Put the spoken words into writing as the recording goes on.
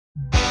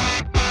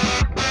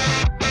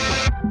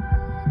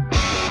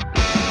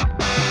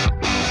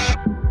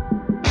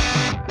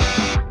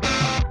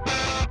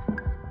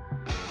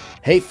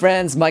Hey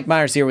friends, Mike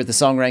Myers here with the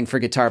Songwriting for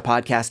Guitar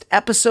podcast,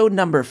 episode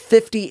number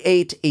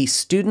 58, A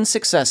Student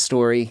Success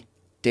Story,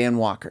 Dan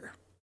Walker.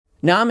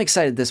 Now I'm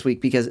excited this week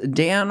because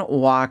Dan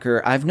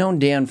Walker, I've known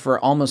Dan for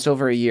almost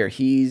over a year.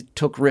 He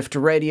took Riff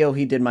to Radio,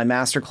 he did my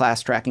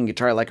masterclass tracking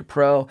guitar like a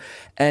pro,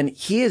 and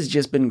he has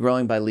just been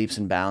growing by leaps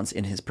and bounds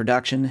in his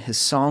production, his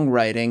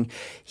songwriting.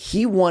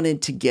 He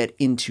wanted to get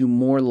into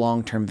more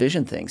long-term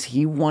vision things.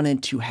 He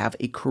wanted to have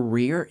a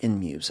career in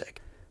music.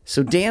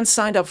 So Dan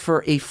signed up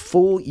for a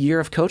full year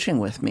of coaching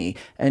with me,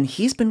 and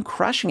he's been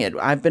crushing it.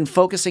 I've been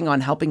focusing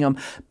on helping him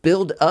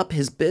build up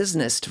his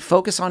business, to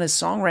focus on his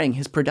songwriting,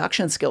 his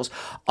production skills,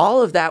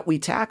 all of that we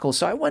tackle.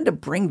 So I wanted to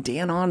bring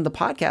Dan on the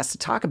podcast to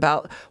talk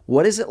about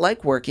what is it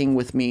like working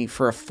with me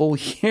for a full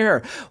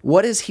year?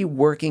 What is he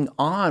working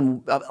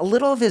on? A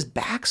little of his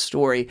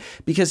backstory,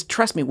 because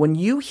trust me, when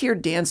you hear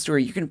Dan's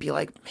story, you're going to be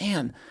like,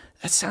 man,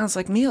 that sounds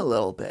like me a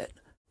little bit.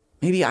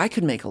 Maybe I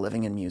could make a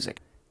living in music.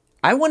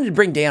 I wanted to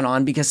bring Dan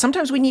on because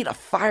sometimes we need a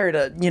fire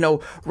to,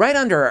 right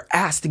under our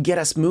ass to get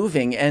us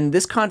moving. And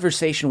this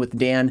conversation with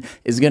Dan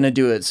is going to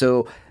do it.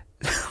 So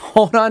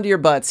hold on to your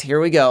butts.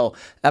 Here we go.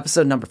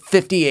 Episode number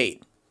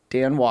 58,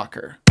 Dan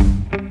Walker.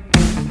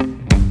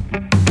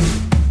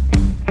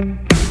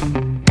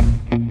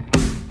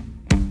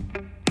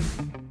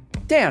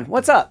 Dan,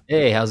 what's up?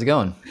 Hey, how's it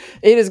going?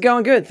 It is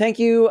going good. Thank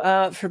you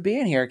for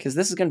being here because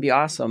this is going to be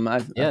awesome.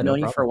 I've known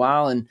you for a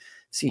while and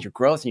seen your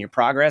growth and your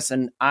progress.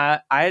 And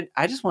I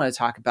just want to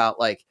talk about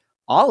like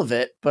all of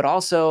it, but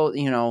also,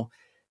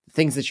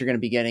 things that you're going to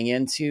be getting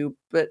into,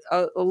 but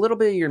a little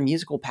bit of your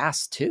musical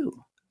past too.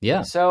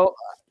 Yeah. So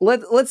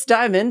let's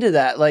dive into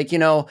that. Like,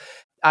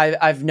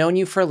 I've known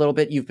you for a little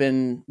bit.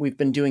 We've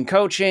been doing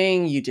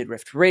coaching. You did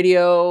Riff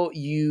Radio.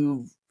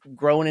 You've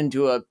grown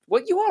into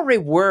what you already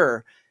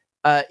were,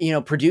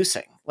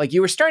 producing. Like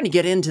you were starting to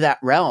get into that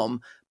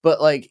realm,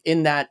 but like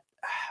in that,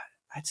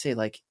 I'd say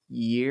like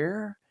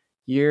year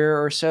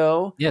or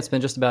so. Yeah, it's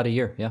been just about a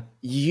year. Yeah.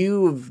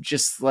 You've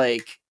just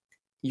like,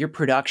 your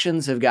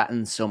productions have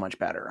gotten so much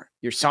better.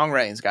 Your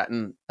songwriting's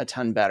gotten a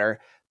ton better,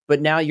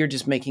 but now you're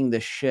just making the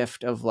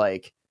shift of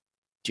like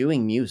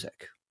doing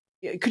music.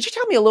 Could you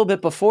tell me a little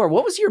bit before,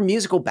 what was your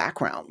musical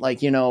background? Like,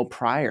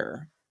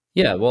 prior?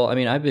 Yeah. Well, I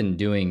mean, I've been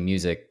doing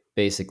music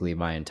basically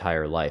my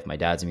entire life. My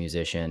dad's a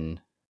musician.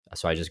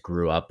 So I just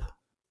grew up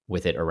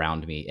with it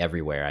around me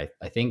everywhere.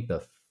 I think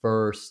the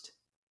first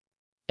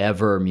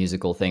ever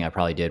musical thing I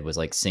probably did was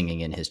like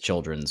singing in his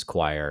children's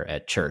choir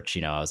at church.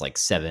 I was like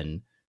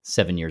seven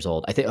years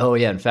old. I think, oh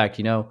yeah, in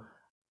fact,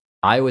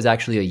 I was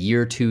actually a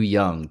year too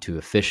young to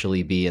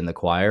officially be in the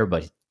choir,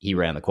 but he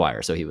ran the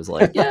choir. So he was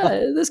like, yeah,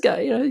 this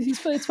guy,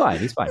 it's fine.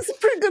 He's fine. He's a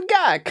pretty good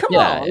guy. Come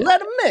on,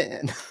 let him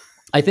in.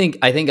 I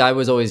think I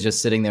was always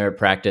just sitting there at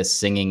practice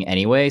singing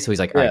anyway. So he's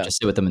like, all right, just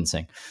sit with them and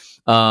sing.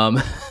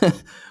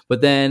 But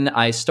then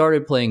I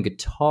started playing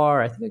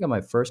guitar. I think I got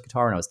my first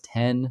guitar when I was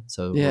 10.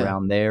 So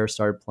around there,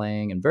 started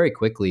playing, and very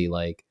quickly,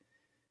 like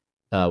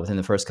within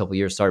the first couple of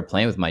years, started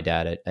playing with my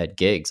dad at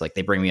gigs. Like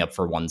they bring me up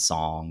for one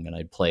song and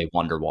I'd play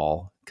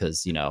Wonderwall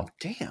because,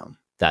 damn,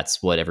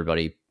 that's what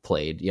everybody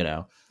played,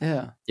 Yeah.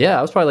 Yeah,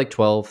 I was probably like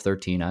 12,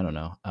 13. I don't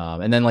know.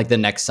 And then like the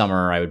next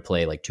summer I would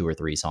play like 2 or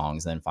 3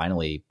 songs. And then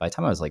finally, by the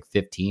time I was like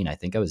 15, I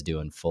think I was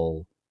doing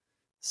full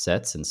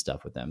sets and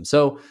stuff with them.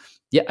 So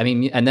yeah, I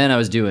mean, and then I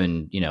was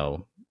doing,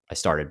 I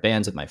started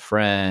bands with my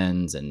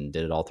friends and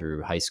did it all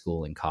through high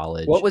school and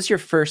college. What was your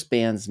first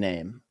band's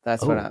name?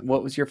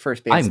 What was your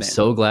first band's name? I'm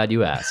so glad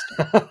you asked.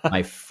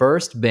 My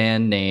first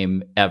band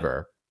name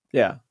ever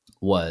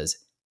was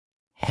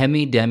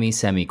Hemi Demi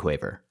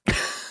Semiquaver.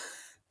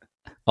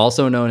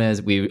 Also known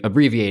as, we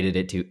abbreviated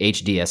it to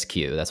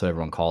HDSQ. That's what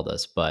everyone called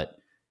us. But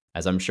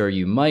as I'm sure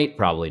you might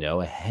probably know,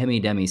 a Hemi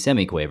Demi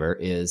Semiquaver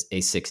is a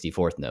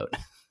 64th note.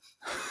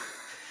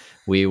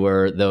 We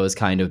were those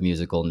kind of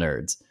musical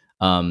nerds.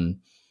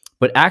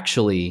 But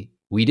actually,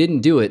 we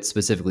didn't do it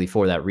specifically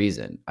for that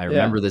reason. I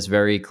remember this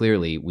very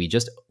clearly. We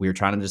were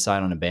trying to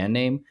decide on a band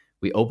name.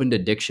 We opened a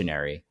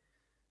dictionary,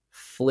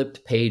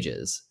 flipped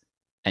pages,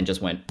 and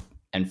just went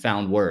and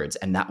found words.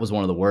 And that was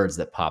one of the words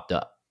that popped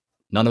up.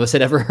 None of us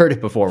had ever heard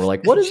it before. We're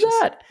like, what is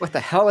that? What the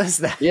hell is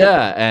that?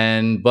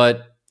 Yeah.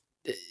 But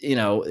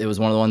it was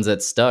one of the ones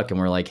that stuck. And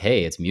we're like,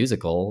 hey, it's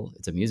musical.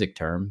 It's a music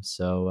term.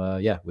 So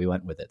we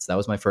went with it. So that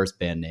was my first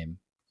band name.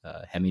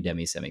 Hemi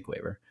Demi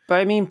Semiquaver. But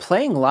I mean,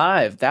 playing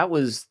live,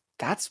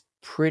 that's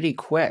pretty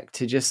quick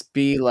to just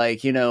be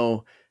like,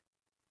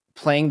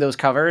 playing those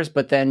covers,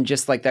 but then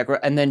just like that,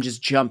 and then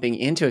just jumping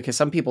into it. Cause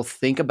some people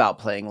think about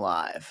playing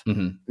live.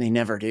 Mm-hmm. They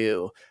never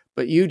do.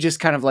 But you just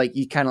kind of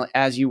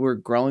as you were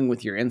growing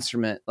with your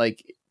instrument,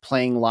 like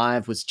playing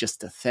live was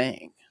just a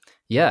thing.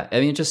 Yeah. I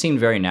mean, it just seemed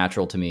very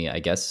natural to me, I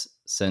guess,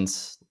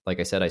 since, like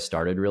I said, I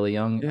started really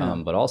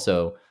young, but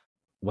also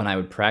when I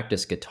would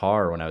practice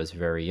guitar when I was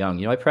very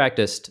young, I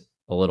practiced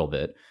a little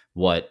bit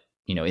what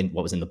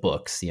was in the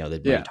books.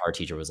 The guitar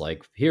teacher was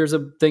like, here's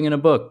a thing in a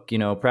book,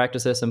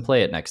 practice this and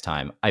play it next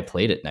time. I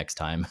played it next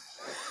time.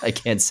 I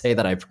can't say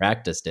that I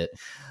practiced it.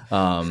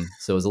 So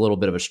it was a little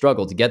bit of a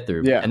struggle to get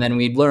through. Yeah. And then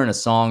we'd learn a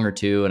song or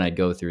two and I'd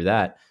go through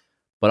that.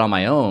 But on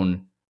my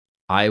own,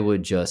 I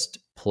would just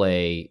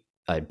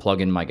I'd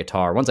plug in my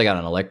guitar. Once I got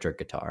an electric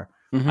guitar,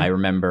 I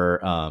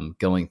remember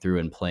going through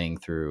and playing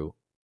through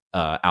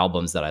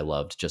albums that I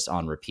loved just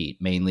on repeat,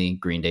 mainly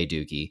Green Day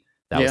Dookie.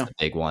 That was the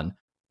big one.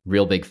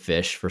 Real Big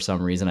Fish, for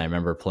some reason. I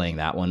remember playing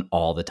that one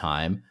all the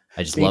time.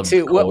 I just loved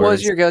too. What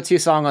was your go-to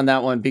song on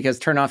that one? Because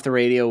Turn Off the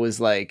Radio was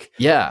like...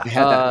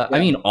 I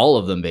mean, all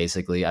of them,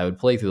 basically. I would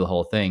play through the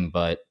whole thing,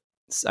 but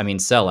I mean,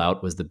 Sell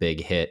Out was the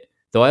big hit.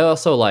 Though I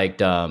also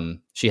liked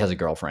She Has a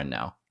Girlfriend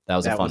Now. That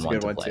was a fun one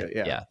to play. Too,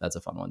 yeah, that's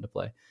a fun one to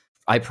play.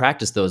 I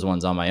practiced those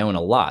ones on my own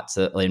a lot,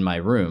 so in my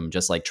room,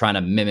 just like trying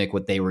to mimic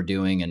what they were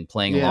doing and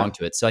playing along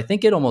to it. So I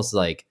think it almost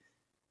like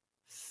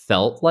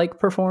felt like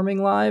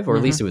performing live, or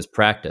at least it was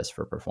practice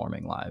for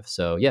performing live.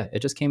 So yeah,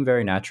 it just came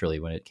very naturally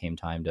when it came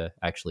time to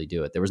actually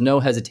do it. There was no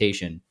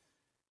hesitation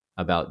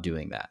about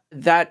doing that.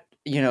 That,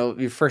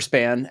 your first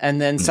band, and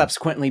then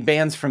subsequently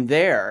bands from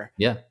there.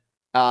 Yeah.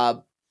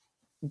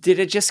 Did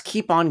it just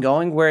keep on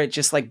going where it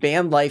just like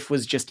band life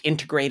was just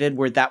integrated,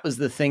 where that was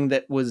the thing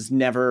that was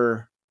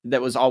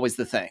always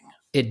the thing?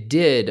 It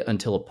did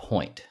until a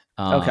point.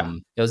 Okay.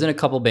 I was in a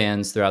couple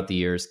bands throughout the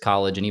years,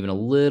 college, and even a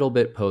little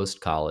bit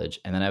post-college.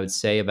 And then I would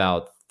say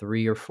about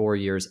 3 or 4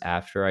 years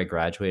after I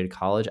graduated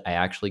college, I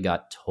actually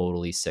got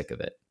totally sick of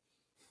it.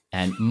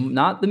 And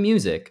not the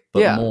music,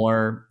 but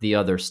more the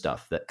other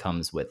stuff that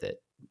comes with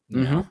it.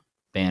 You know,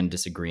 band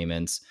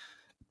disagreements,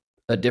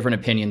 different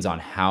opinions on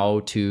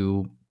how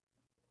to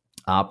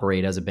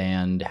operate as a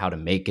band, how to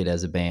make it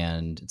as a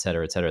band, et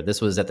cetera, et cetera.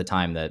 This was at the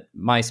time that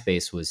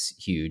MySpace was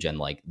huge and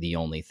like the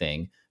only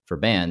thing for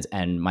bands.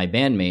 And my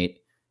bandmate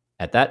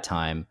at that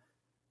time,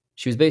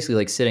 she was basically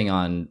like sitting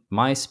on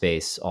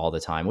MySpace all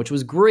the time, which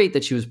was great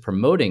that she was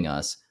promoting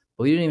us,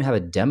 but we didn't even have a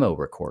demo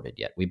recorded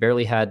yet. We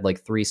barely had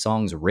like 3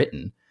 songs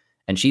written.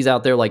 And she's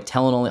out there like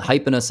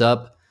hyping us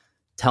up,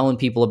 telling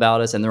people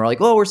about us. And they're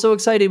like, oh, we're so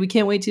excited. We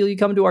can't wait till you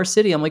come to our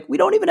city. I'm like, we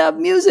don't even have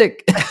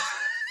music.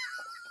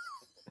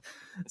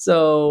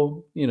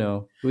 So,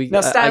 now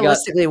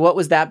stylistically, what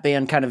was that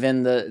band kind of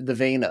in the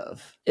vein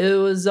of? It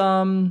was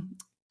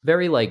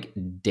very like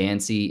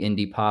dancey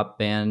indie pop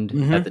band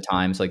at the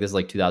time. So like this is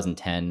like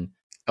 2010.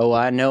 Oh,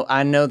 I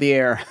know the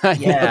era.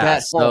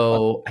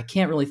 So I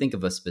can't really think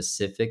of a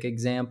specific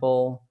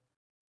example.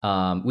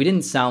 We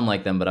didn't sound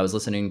like them, but I was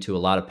listening to a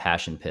lot of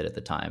Passion Pit at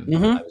the time.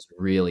 I was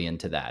really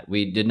into that.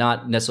 We did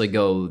not necessarily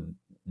go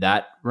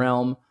that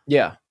realm.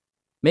 Yeah.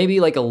 Maybe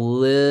like a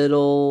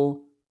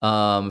little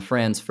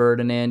Franz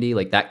Ferdinand-y,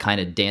 like that kind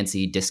of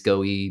dancey,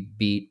 disco-y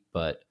beat,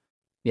 but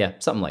yeah,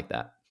 something like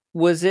that.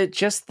 Was it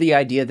just the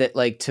idea that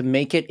like to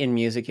make it in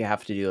music, you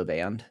have to do a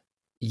band?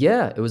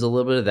 Yeah, it was a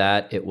little bit of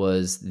that. It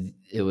was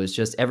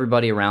just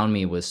everybody around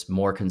me was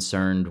more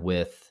concerned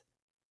with,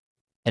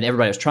 and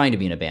everybody I was trying to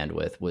be in a band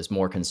with was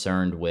more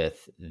concerned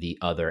with the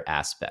other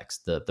aspects,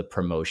 the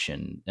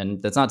promotion.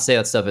 And that's not to say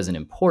that stuff isn't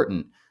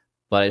important,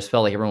 but I just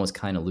felt like everyone was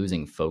kind of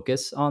losing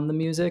focus on the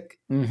music.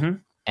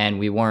 And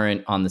we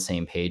weren't on the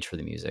same page for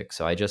the music.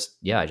 So I just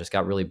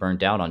got really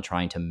burnt out on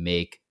trying to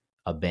make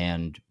a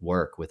band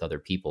work with other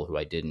people who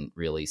I didn't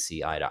really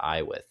see eye to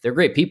eye with. They're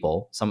great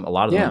people. A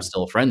lot of them I'm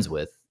still friends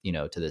with,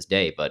 to this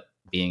day, but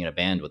being in a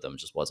band with them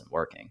just wasn't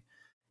working.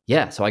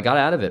 Yeah. So I got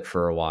out of it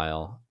for a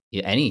while,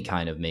 any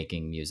kind of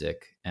making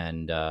music.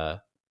 And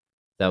that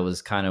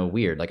was kind of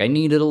weird. Like I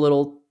needed a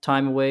little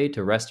time away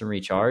to rest and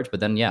recharge,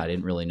 but then, I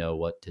didn't really know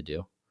what to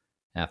do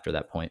after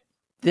that point.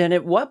 Then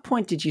at what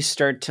point did you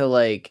start to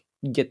like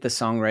get the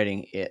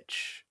songwriting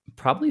itch?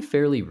 Probably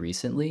fairly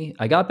recently.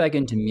 I got back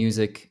into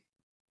music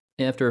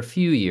after a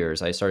few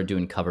years. I started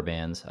doing cover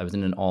bands. I was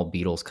in an all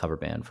Beatles cover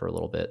band for a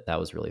little bit. That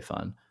was really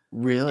fun.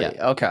 Really?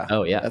 Yeah. Okay.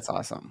 Oh yeah. That's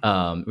awesome.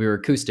 We were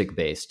acoustic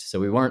based. So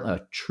we weren't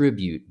a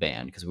tribute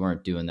band because we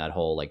weren't doing that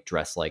whole like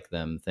dress like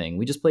them thing.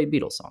 We just played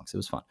Beatles songs. It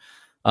was fun.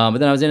 But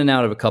then I was in and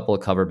out of a couple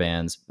of cover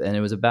bands, and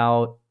it was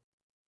about,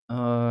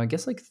 I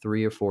guess like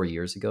 3 or 4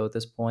 years ago at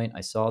this point,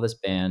 I saw this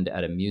band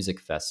at a music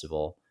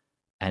festival.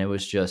 And it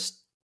was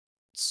just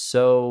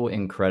so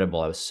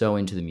incredible. I was so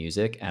into the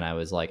music. And I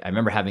was like, I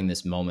remember having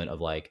this moment of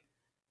like,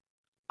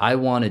 I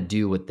want to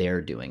do what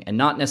they're doing. And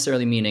not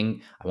necessarily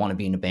meaning I want to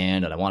be in a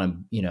band and I want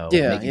to,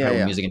 make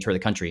incredible music and tour the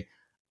country.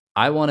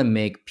 I want to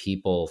make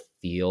people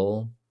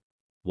feel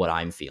what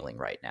I'm feeling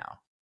right now.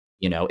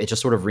 It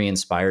just sort of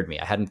re-inspired me.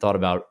 I hadn't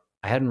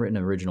written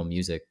original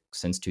music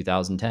since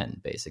 2010,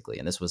 basically.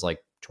 And this was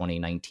like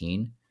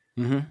 2019.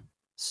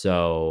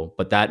 So,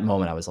 but that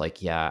moment I was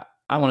like, yeah,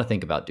 I want to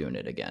think about doing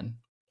it again.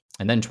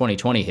 And then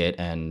 2020 hit,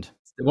 and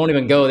it won't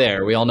even go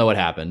there. We all know what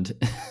happened.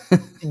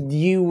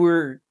 You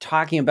were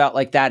talking about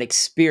like that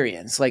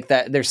experience, like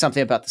that there's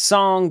something about the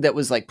song that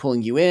was like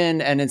pulling you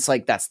in. And it's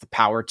like, that's the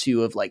power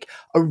too of like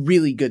a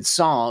really good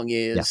song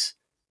is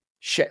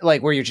shit,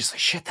 like where you're just like,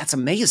 shit, that's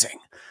amazing.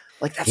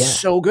 Like, that's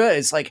so good.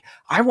 It's like,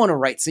 I want to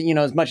write,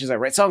 as much as I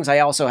write songs, I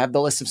also have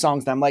the list of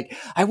songs that I'm like,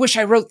 I wish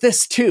I wrote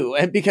this too.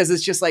 And because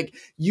it's just like,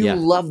 you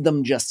love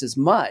them just as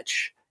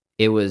much.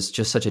 It was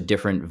just such a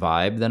different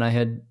vibe than I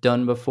had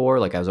done before.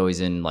 Like I was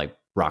always in like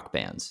rock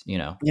bands,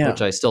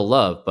 which I still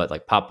love, but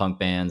like pop punk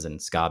bands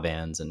and ska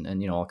bands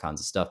and all kinds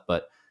of stuff.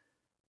 But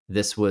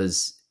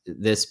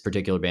this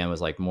particular band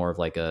was like more of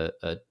like a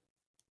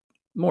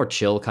more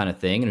chill kind of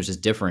thing. And it was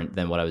just different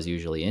than what I was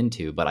usually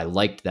into, but I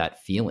liked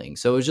that feeling.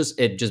 So it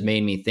just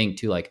made me think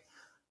too, like,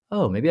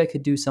 oh, maybe I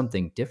could do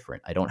something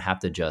different. I don't have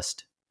to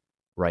just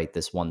write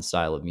this one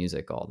style of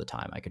music all the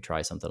time. I could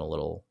try something a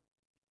little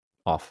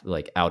off,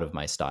 like out of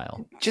my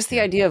style. Just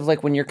the idea of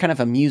like when you're kind of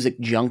a music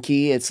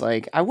junkie, it's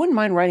like, I wouldn't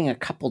mind writing a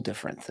couple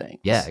different things.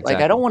 Yeah, exactly.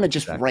 Like, I don't want to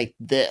just write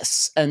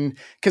this. And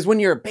because when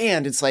you're a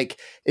band, it's like,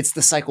 it's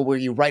the cycle where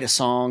you write a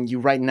song, you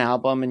write an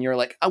album, and you're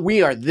like, oh,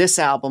 we are this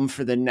album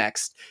for the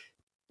next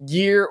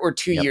year or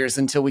 2 years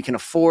until we can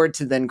afford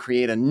to then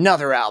create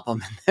another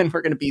album, and then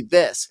we're going to be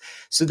this.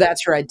 So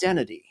that's your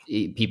identity.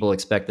 People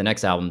expect the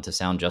next album to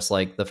sound just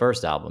like the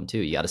first album too.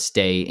 You got to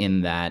stay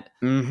in that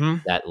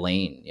that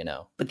lane, you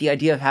know. But the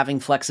idea of having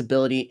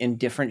flexibility in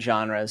different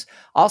genres,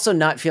 also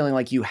not feeling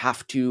like you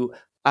have to,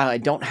 I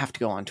don't have to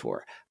go on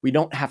tour. We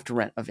don't have to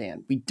rent a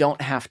van. We don't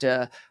have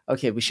to,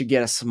 okay, we should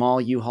get a small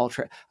U-Haul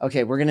trip.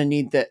 Okay, we're going to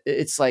need the,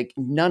 it's like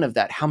none of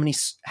that. How many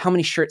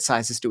shirt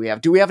sizes do we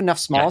have? Do we have enough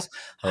smalls?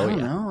 Yeah. I don't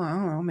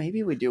know.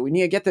 Maybe we do. We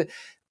need to get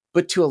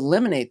but to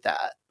eliminate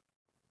that.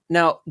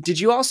 Now, did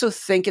you also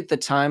think at the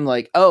time,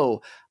 like,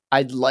 oh,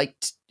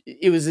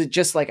 it was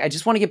just like, I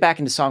just want to get back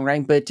into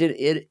songwriting, but did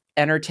it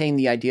entertain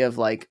the idea of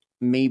like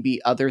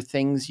maybe other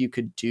things you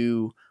could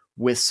do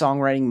with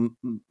songwriting,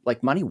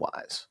 like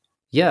money-wise?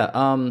 Yeah,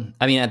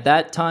 I mean, at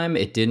that time,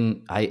 it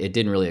didn't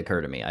really occur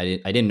to me. I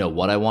didn't know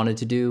what I wanted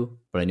to do,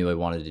 but I knew I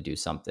wanted to do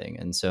something,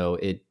 and so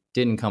it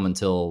didn't come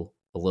until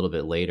a little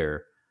bit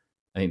later.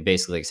 I mean,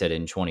 basically, like I said,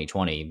 in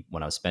 2020,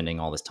 when I was spending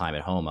all this time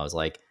at home, I was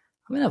like,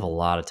 I'm gonna have a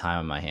lot of time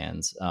on my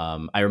hands.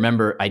 I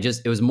remember,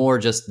 it was more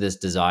just this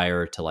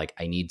desire to like,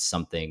 I need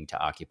something to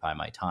occupy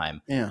my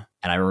time. Yeah,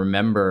 and I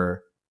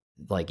remember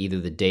like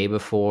either the day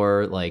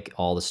before, like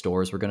all the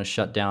stores were gonna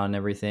shut down and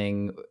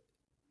everything.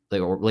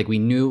 Like we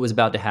knew it was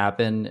about to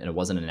happen and it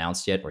wasn't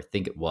announced yet, or I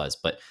think it was,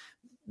 but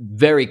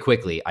very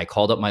quickly I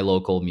called up my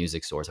local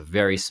music stores, a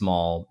very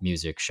small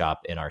music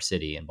shop in our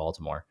city in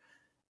Baltimore.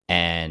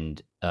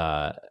 And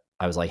I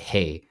was like,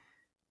 hey,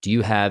 do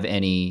you have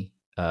any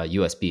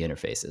USB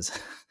interfaces?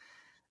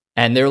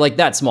 And they're like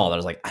that small. I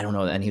was like, I don't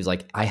know. And he was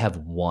like, I have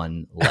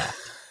one left.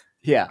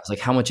 Yeah. I was like,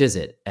 how much is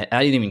it?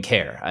 I didn't even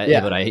care.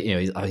 But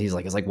he's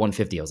like, it's like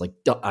 150. I was like,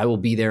 I will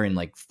be there in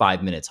like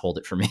 5 minutes. Hold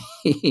it for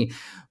me.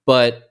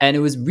 And it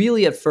was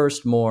really at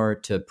first more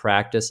to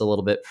practice a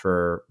little bit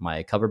for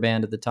my cover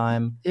band at the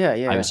time. Yeah.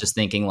 I was just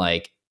thinking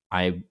like,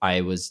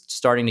 I was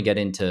starting to get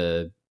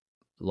into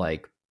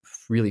like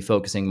really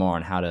focusing more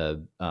on how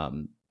to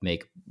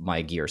make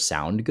my gear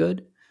sound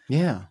good.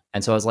 Yeah.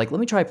 And so I was like, let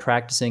me try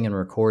practicing and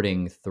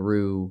recording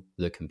through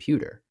the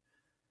computer.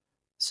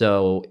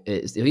 So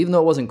even though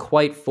it wasn't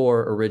quite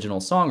for original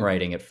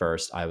songwriting at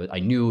first, I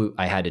knew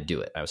I had to do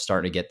it. I was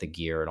starting to get the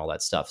gear and all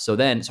that stuff. So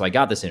I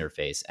got this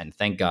interface, and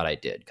thank God I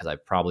did, because I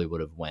probably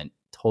would have went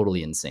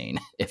totally insane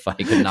if I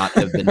could not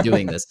have been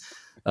doing this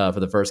for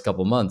the first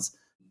couple months.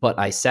 But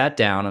I sat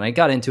down and I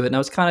got into it, and I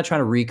was kind of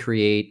trying to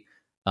recreate.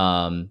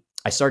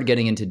 I started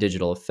getting into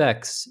digital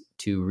effects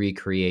to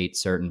recreate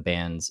certain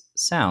bands'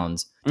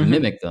 sounds to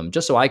mimic them,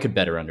 just so I could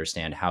better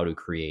understand how to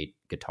create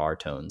guitar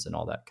tones and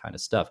all that kind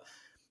of stuff.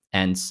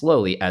 And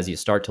slowly, as you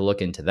start to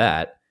look into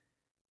that,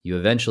 you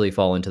eventually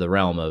fall into the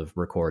realm of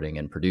recording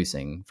and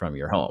producing from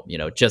your home. You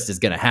know, it just is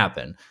going to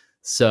happen.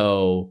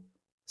 So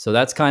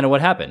that's kind of what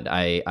happened.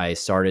 I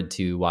started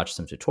to watch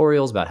some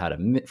tutorials about how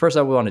to, first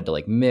I wanted to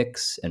like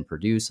mix and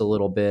produce a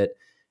little bit.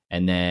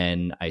 And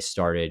then I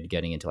started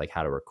getting into like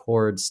how to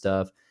record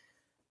stuff.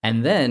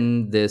 And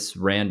then this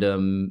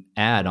random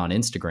ad on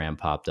Instagram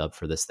popped up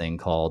for this thing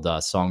called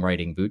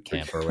Songwriting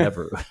Bootcamp, or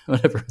whatever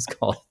it was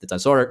called at the time.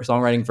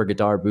 Songwriting for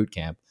Guitar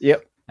Bootcamp.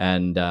 Yep.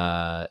 And,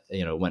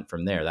 went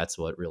from there. That's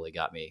what really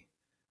got me,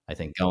 I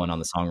think, going on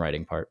the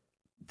songwriting part.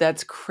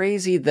 That's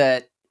crazy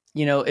that,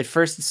 at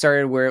first it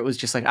started where it was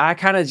just like, I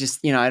kind of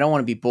just, I don't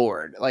want to be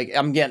bored. Like,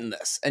 I'm getting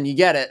this, and you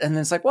get it. And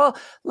then it's like, well,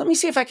 let me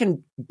see if I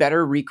can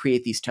better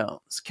recreate these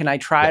tones. Can I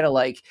try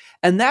to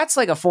and that's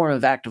like a form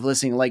of active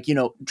listening, like,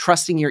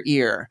 trusting your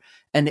ear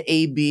and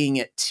A-being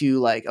it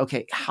to like,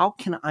 okay, how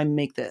can I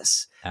make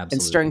this? Absolutely.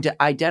 And starting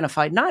to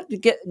identify,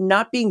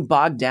 not being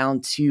bogged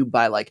down to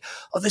by like,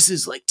 oh, this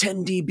is like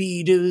 10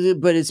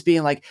 dB, but it's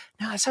being like,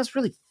 no, it sounds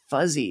really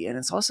fuzzy. And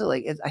it's also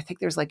like, I think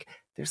there's like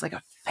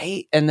a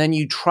fade, and then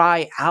you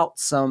try out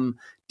some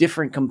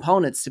different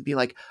components to be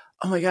like,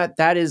 oh my God,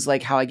 that is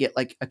like how I get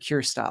like a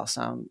Cure style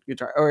sound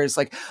guitar. Or it's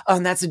like, oh,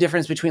 and that's the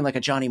difference between like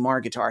a Johnny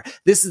Marr guitar.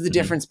 This is the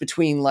difference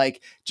between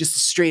like just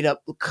straight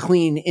up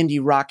clean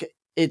indie rock.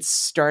 It's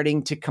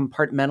starting to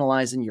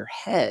compartmentalize in your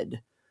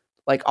head,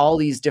 like all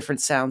these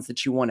different sounds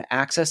that you want to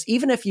access,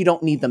 even if you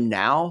don't need them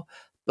now,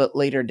 but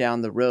later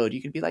down the road,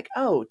 you could be like,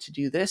 oh, to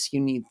do this, you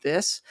need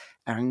this,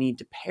 and I need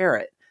to pair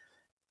it.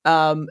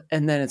 And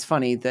then it's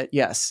funny that,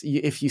 yes,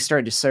 if you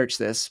started to search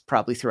this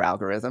probably through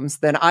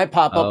algorithms, then I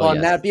pop up on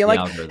that being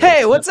like,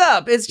 hey, what's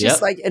up? It's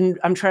just like, and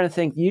I'm trying to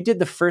think, you did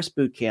the first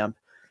boot camp,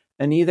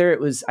 and I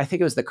think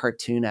it was the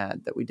cartoon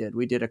ad that we did.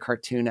 We did a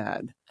cartoon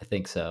ad. I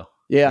think so.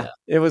 Yeah.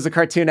 It was a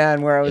cartoon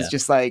ad where I was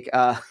just like,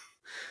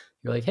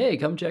 you're like, hey,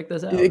 come check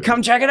this out.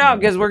 Come check it out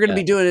because we're going to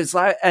be doing it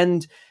live.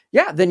 And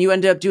yeah, then you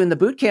ended up doing the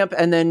boot camp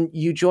and then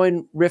you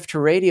joined Riff to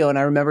Radio. And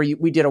I remember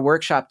we did a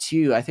workshop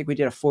too. I think we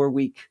did a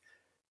 4-week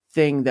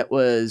thing that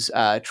was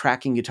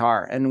tracking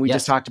guitar. And we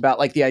just talked about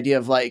like the idea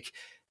of like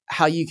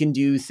how you can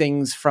do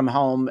things from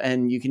home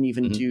and you can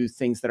even do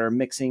things that are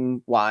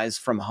mixing wise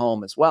from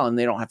home as well. And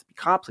they don't have to be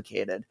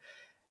complicated.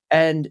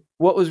 And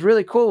what was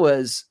really cool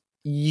was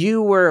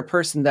you were a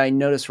person that I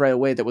noticed right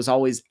away that was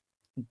always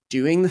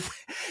doing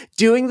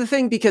the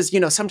thing because, you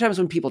know, sometimes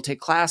when people take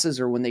classes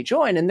or when they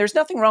join, and there's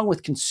nothing wrong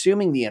with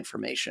consuming the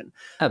information.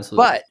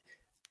 Absolutely. But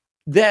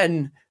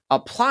then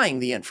applying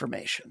the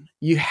information,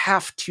 you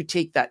have to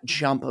take that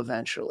jump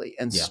eventually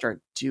and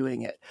start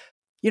doing it.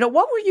 You know,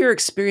 what were your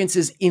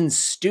experiences in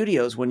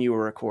studios when you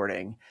were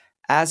recording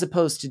as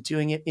opposed to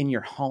doing it in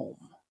your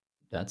home?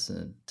 That's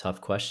a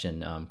tough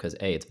question because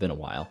it's been a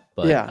while,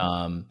 but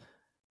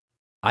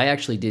I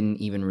actually didn't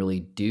even really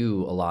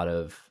do a lot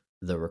of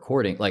the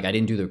recording. Like I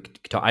didn't do the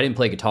guitar. I didn't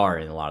play guitar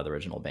in a lot of the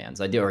original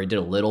bands. I did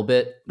a little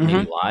bit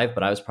maybe live,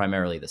 but I was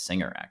primarily the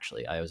singer.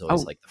 Actually, I was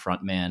always like the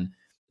front man.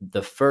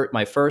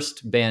 My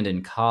first band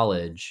in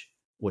college,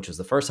 which was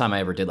the first time I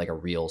ever did like a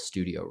real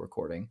studio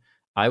recording,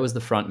 I was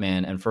the front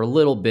man. And for a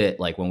little bit,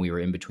 like when we were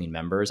in between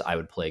members, I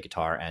would play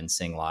guitar and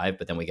sing live,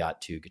 but then we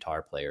got 2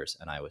 guitar players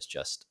and I was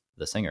just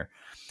the singer.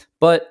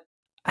 But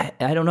I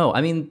don't know.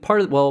 I mean,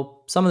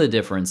 some of the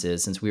difference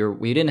is since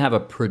we didn't have a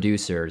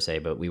producer, say,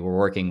 but we were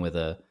working with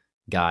a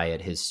guy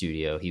at his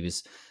studio. He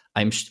was,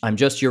 I'm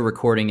just your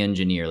recording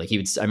engineer. Like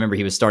I remember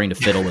he was starting to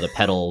fiddle with a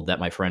pedal that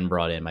my friend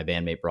brought in, my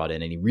bandmate brought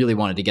in, and he really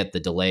wanted to get the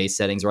delay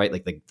settings right.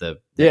 Like the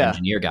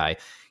engineer guy,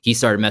 he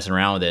started messing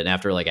around with it. And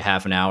after like a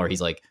half an hour,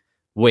 he's like,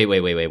 wait.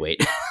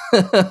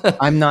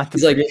 I'm not.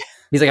 He's like,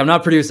 I'm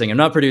not producing.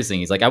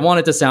 He's like, I want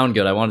it to sound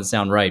good. I want it to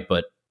sound right,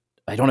 but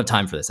I don't have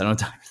time for this.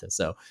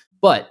 So,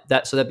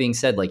 that being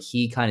said, like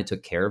he kind of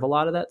took care of a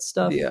lot of that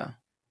stuff. Yeah.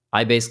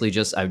 I basically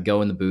I'd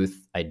go in the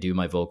booth, I'd do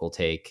my vocal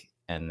take,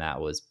 and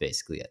that was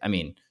basically it. I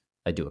mean,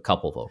 I do a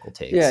couple vocal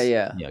takes,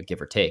 you know,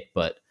 give or take,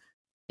 but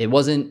it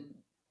wasn't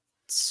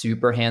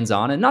super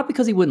hands-on, and not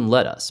because he wouldn't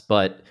let us,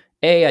 but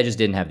I just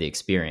didn't have the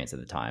experience at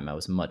the time. I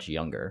was much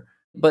younger,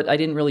 but I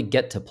didn't really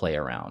get to play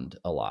around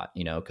a lot,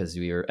 you know, because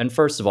and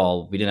first of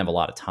all, we didn't have a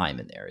lot of time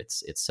in there.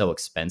 It's so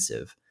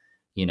expensive.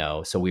 You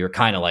know, so we were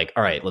kind of like,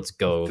 all right, let's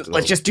go.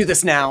 Let's just do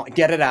this now,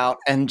 get it out.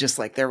 And just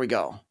like, there we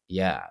go.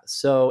 Yeah.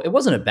 So it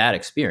wasn't a bad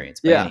experience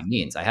by any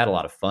means. I had a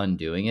lot of fun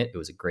doing it. It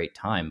was a great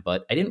time,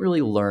 but I didn't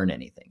really learn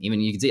anything.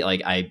 Even you can see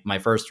like my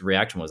first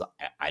reaction was,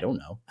 I don't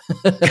know.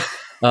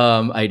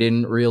 I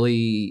didn't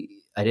really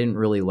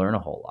learn a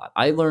whole lot.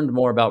 I learned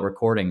more about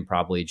recording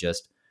probably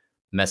just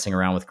messing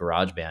around with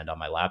GarageBand on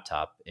my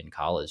laptop in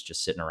college,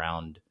 just sitting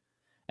around.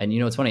 And,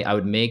 you know, it's funny. I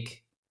would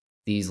make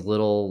these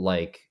little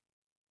like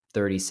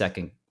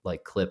 30-second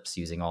like clips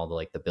using all the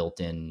like the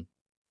built-in,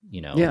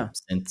 you know,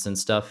 synths and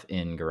stuff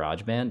in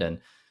GarageBand. And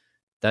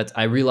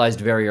I realized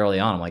very early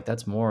on, I'm like,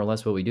 that's more or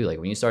less what we do. Like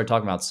when you started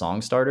talking about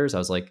song starters, I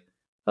was like,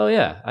 oh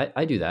yeah,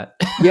 I do that.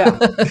 Yeah.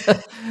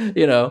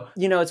 You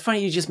know, it's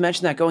funny. You just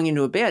mentioned that going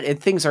into a band and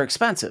things are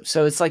expensive.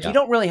 So it's like, you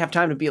don't really have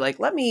time to be like,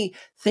 let me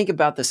think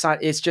about the song.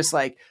 It's just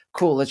like,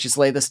 cool. Let's just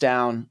lay this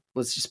down.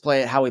 Let's just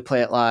play it how we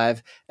play it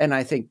live. And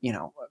I think, you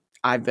know,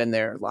 I've been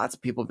there. Lots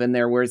of people have been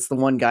there where it's the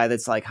one guy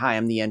that's like, hi,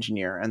 I'm the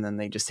engineer. And then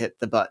they just hit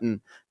the button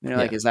and they're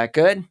like, is that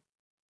good?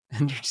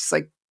 And you're just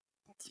like,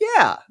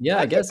 yeah,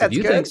 I guess if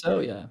you think so.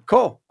 Yeah.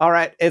 Cool. All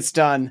right. It's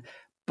done.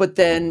 But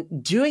then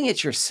doing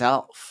it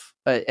yourself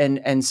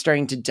and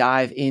starting to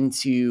dive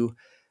into,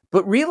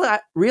 but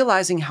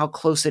realizing how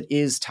close it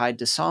is tied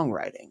to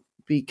songwriting,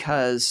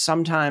 because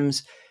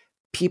sometimes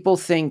people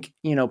think,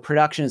 you know,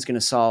 production is going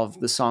to solve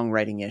the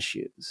songwriting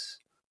issues.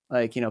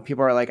 Like, you know,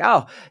 people are like,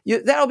 oh,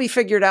 that'll be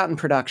figured out in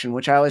production,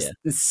 which I always,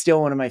 it's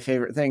still one of my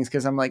favorite things.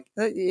 Cause I'm like,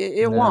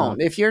 it won't,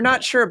 if you're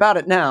not sure about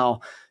it now,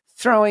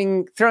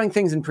 throwing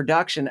things in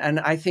production. And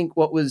I think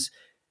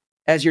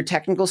as your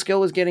technical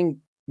skill was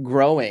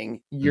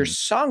growing, your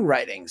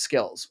songwriting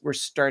skills were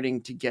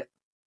starting to get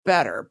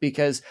better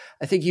because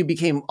I think you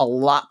became a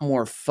lot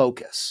more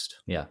focused.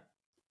 Yeah.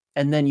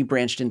 And then you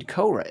branched into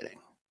co-writing.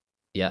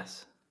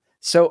 Yes.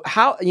 So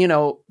how, you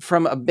know,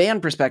 from a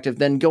band perspective,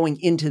 then going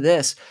into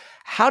this,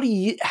 how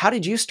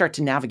did you start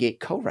to navigate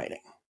co-writing?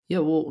 Yeah,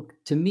 well,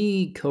 to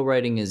me,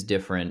 co-writing is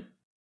different.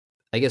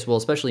 I guess, well,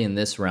 especially in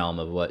this realm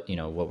of what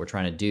we're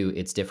trying to do,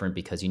 it's different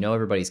because, you know,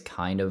 everybody's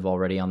kind of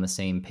already on the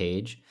same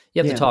page.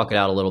 You have to talk it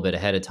out a little bit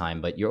ahead of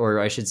time, but or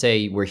I should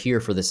say we're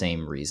here for the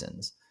same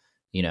reasons.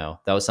 You know,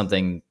 that was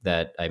something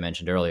that I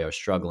mentioned earlier. I was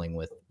struggling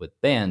with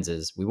bands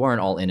is we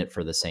weren't all in it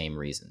for the same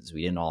reasons.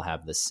 We didn't all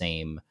have the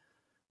same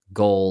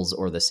goals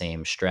or the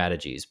same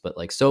strategies, but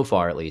like so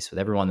far, at least with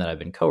everyone that I've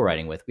been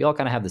co-writing with, we all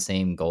kind of have the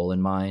same goal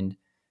in mind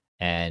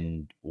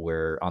and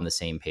we're on the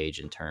same page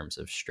in terms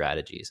of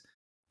strategies.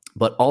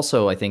 But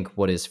also I think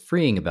what is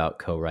freeing about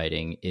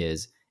co-writing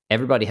is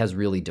everybody has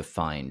really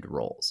defined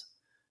roles.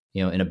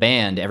 You know, in a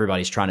band,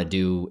 everybody's trying to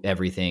do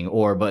everything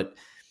but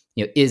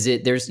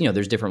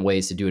there's different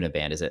ways to do it in a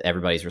band. Is it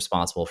everybody's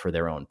responsible for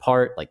their own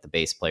part? Like the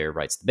bass player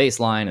writes the bass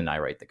line and I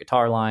write the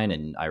guitar line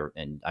and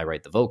I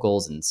write the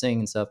vocals and sing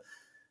and stuff.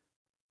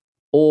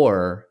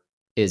 Or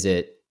is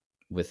it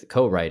with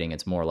co-writing,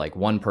 it's more like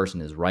one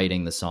person is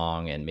writing the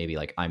song and maybe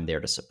like I'm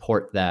there to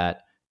support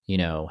that,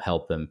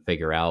 help them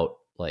figure out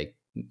like,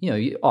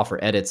 you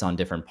offer edits on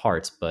different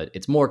parts, but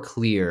it's more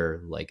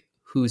clear like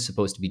who's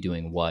supposed to be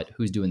doing what,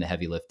 who's doing the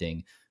heavy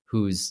lifting,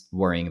 who's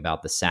worrying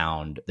about the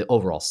sound, the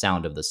overall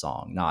sound of the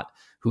song, not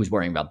who's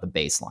worrying about the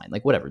bass line.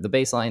 Like whatever, the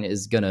bass line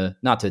is gonna,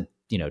 not to,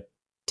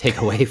 take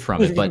away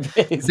from it, but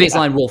the bass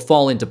line will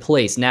fall into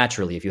place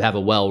naturally if you have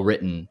a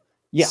well-written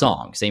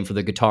song. Same for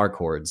the guitar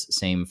chords,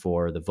 same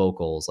for the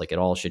vocals, like it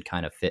all should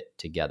kind of fit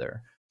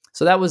together.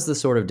 So that was the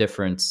sort of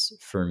difference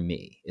for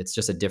me. It's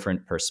just a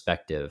different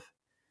perspective.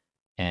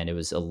 And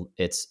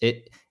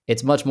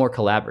it's much more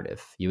collaborative.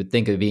 You would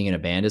think of being in a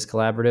band as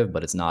collaborative,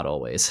 but it's not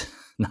always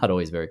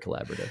very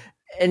collaborative.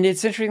 And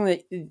it's interesting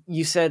that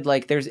you said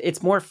like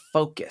it's more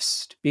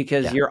focused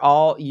because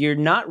you're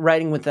not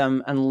writing with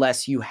them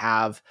unless you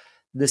have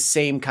the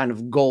same kind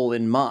of goal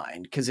in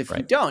mind. Because if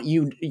you don't,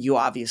 you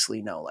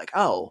obviously know like,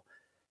 oh,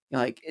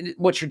 like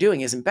what you're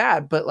doing isn't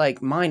bad, but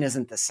like mine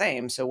isn't the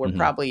same. So we're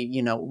probably,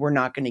 we're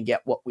not going to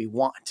get what we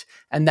want,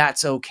 and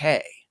that's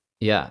okay.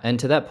 Yeah. And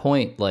to that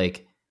point,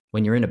 like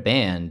when you're in a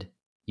band,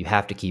 you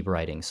have to keep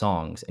writing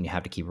songs and you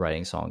have to keep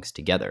writing songs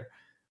together.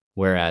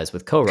 Whereas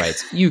with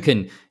co-writes, you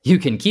can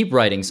keep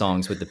writing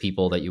songs with the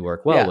people that you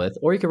work well with,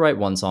 or you can write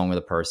one song with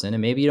a person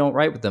and maybe you don't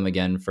write with them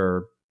again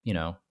for,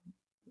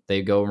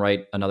 they go and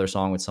write another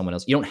song with someone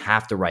else. You don't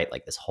have to write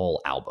like this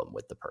whole album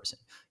with the person.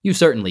 You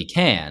certainly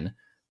can,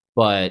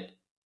 but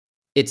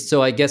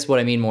so I guess what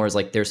I mean more is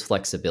like there's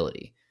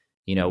flexibility,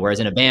 whereas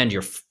in a band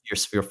you're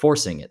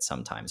forcing it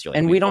sometimes. You're like,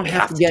 and we don't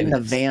have to get in a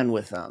van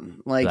with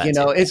them. Like,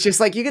 it's just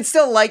like you could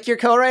still like your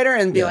co-writer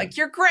and be like,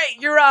 you're great,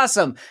 you're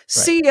awesome.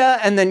 See ya.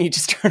 And then you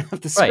just turn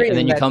off the screen. Right. And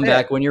then you come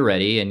back when you're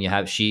ready and you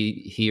have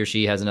he or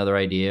she has another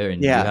idea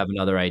and you have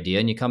another idea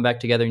and you come back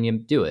together and you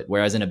do it.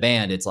 Whereas in a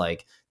band, it's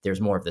like there's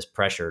more of this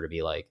pressure to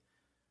be like,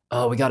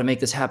 oh, we got to make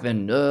this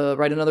happen.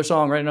 Write another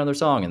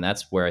song. And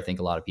that's where I think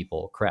a lot of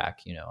people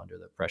crack, under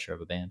the pressure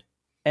of a band.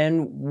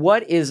 And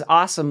what is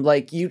awesome,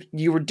 like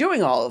you were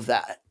doing all of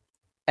that.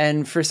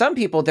 And for some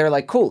people, they're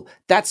like, cool,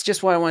 that's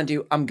just what I want to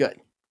do. I'm good.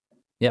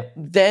 Yeah.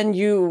 Then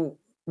you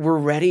were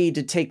ready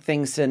to take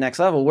things to the next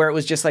level where it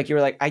was just like, you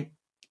were like,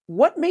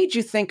 what made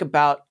you think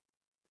about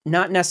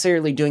not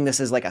necessarily doing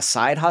this as like a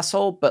side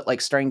hustle, but like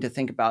starting to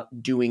think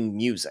about doing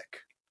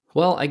music?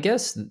 Well, I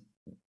guess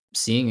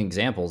seeing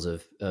examples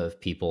of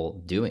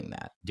people doing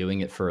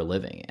it for a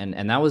living.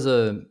 And that was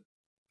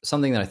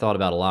something that I thought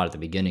about a lot at the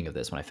beginning of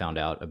this when I found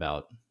out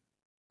about,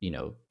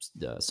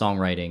 the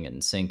songwriting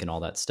and sync and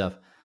all that stuff.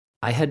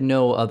 I had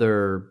no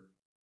other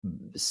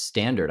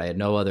standard. I had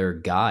no other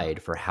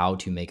guide for how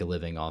to make a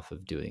living off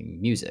of doing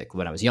music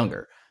when I was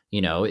younger.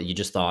 You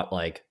just thought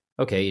like,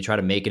 okay, you try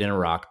to make it in a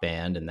rock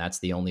band and that's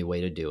the only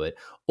way to do it.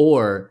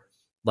 Or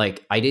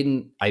like I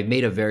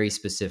made a very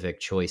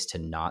specific choice to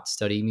not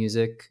study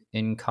music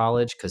in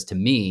college because to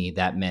me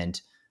that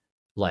meant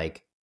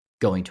like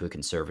going to a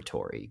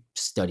conservatory,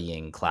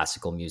 studying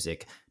classical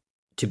music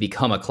to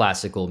become a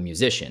classical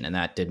musician. And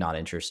that did not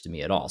interest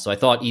me at all. So I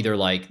thought either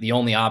like the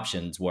only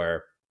options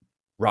were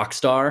rock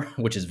star,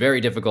 which is very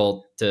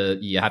difficult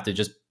you have to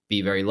just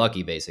be very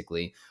lucky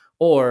basically,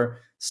 or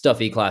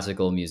stuffy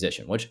classical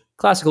musician, which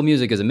classical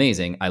music is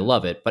amazing. I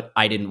love it, but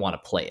I didn't want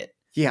to play it.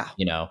 Yeah.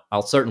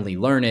 I'll certainly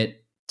learn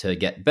it to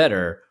get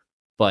better,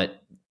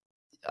 but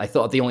I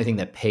thought the only thing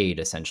that paid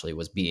essentially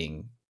was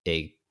being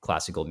a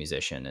classical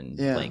musician and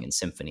playing in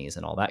symphonies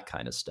and all that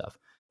kind of stuff.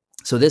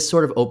 So this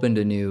sort of opened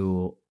a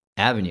new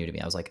avenue to me.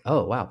 I was like,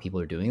 oh wow, people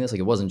are doing this. Like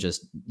it wasn't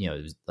just, it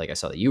was like I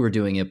saw that you were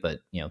doing it, but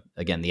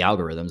again, the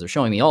algorithms are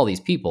showing me all these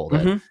people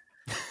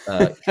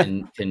that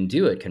can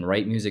do it, can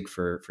write music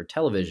for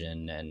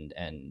television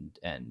and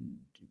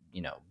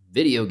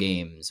video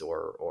games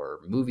or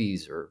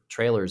movies or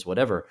trailers,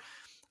 whatever.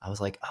 I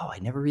was like, oh, I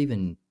never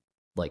even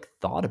like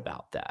thought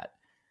about that.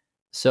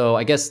 So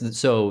I guess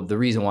the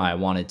reason why I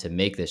wanted to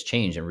make this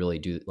change and really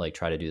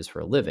try to do this for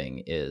a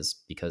living is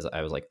because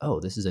I was like, oh,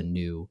 this is a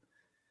new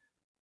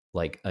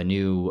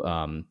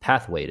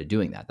pathway to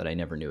doing that I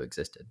never knew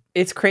existed.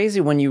 It's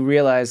crazy when you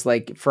realize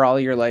like for all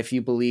your life,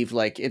 you believe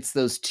like it's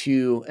those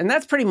two, and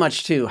that's pretty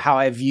much too how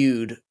I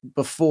viewed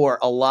before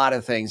a lot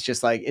of things.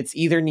 Just like it's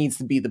either needs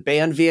to be the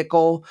band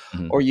vehicle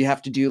or you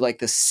have to do like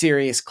the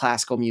serious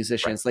classical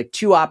musicians, like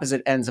two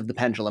opposite ends of the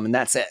pendulum. And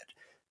that's it.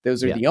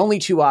 Those are the only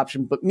two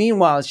options. But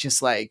meanwhile, it's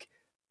just like,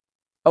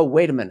 oh,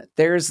 wait a minute.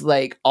 There's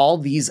like all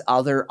these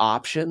other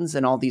options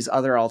and all these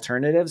other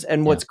alternatives.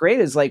 And what's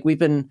great is like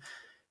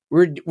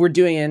we're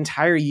doing an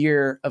entire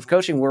year of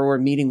coaching where we're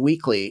meeting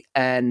weekly,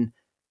 and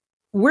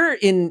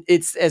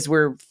as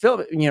we're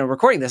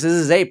recording this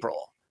is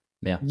April.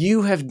 Yeah.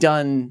 You have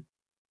done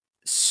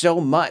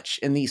so much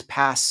in these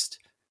past,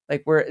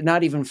 like we're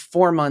not even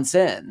 4 months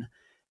in,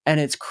 and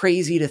it's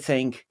crazy to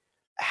think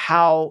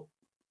how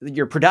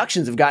your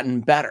productions have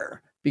gotten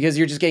better because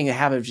you're just getting a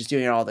habit of just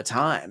doing it all the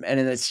time. And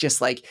it's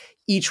just like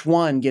each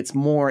one gets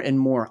more and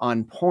more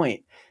on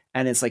point.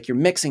 And it's like your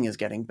mixing is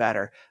getting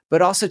better,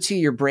 but also too,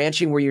 you're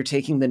branching where you're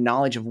taking the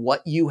knowledge of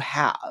what you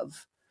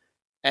have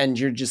and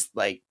you're just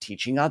like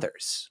teaching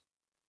others.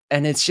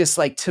 And it's just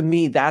like, to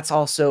me, that's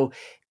also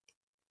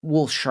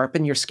will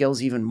sharpen your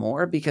skills even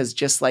more, because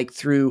just like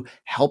through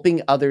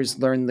helping others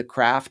learn the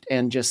craft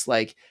and just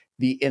like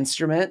the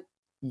instrument,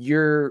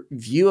 your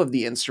view of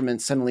the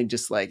instrument suddenly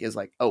just like is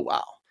like, oh,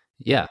 wow.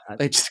 Yeah.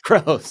 It just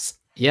grows.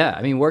 Yeah.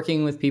 I mean,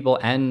 working with people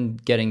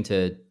and getting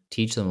to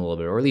teach them a little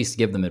bit, or at least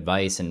give them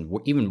advice and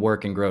even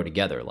work and grow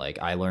together. Like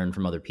I learn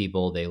from other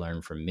people, they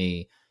learn from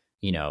me.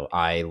 You know,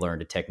 I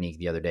learned a technique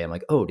the other day. I'm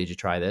like, oh, did you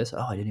try this?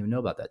 Oh, I didn't even know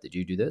about that. Did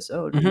you do this?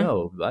 Oh,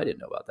 no, I didn't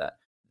know about that.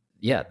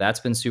 Yeah, that's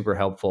been super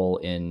helpful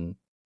in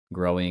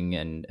growing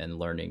and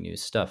learning new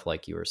stuff,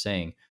 like you were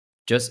saying.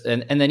 Just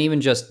and then even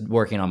just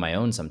working on my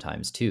own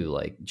sometimes too.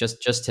 Like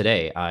just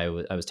today, I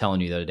was telling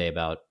you the other day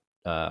about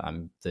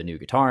I'm the new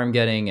guitar I'm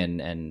getting,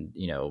 and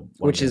you know,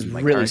 which is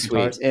really sweet.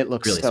 Guitars. It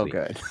looks really so sweet.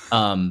 Good.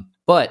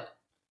 But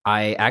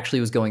I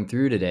actually was going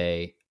through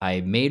today.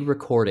 I made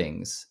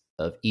recordings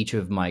of each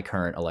of my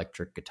current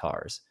electric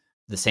guitars,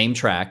 the same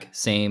track,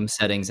 same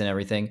settings and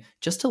everything,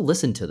 just to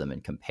listen to them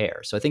and compare.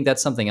 So I think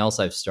that's something else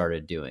I've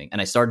started doing. And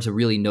I started to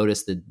really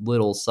notice the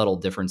little subtle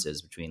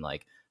differences between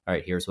like, all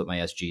right, here's what my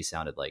SG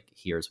sounded like.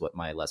 Here's what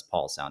my Les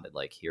Paul sounded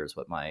like. Here's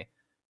what my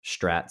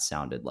Strat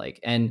sounded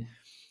like. And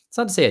it's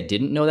not to say I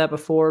didn't know that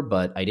before,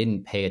 but I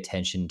didn't pay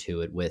attention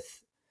to it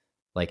with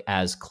like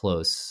as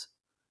close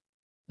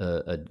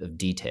of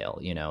detail,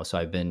 you know? So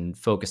I've been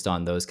focused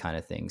on those kind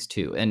of things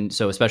too. And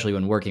so especially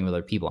when working with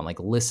other people, I'm like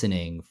I'm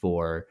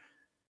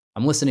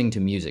listening to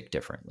music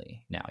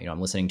differently now. You know, I'm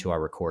listening to our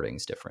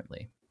recordings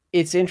differently.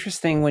 It's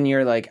interesting when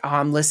you're like, oh,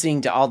 I'm listening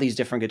to all these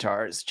different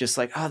guitars, just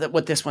like, oh,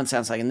 what this one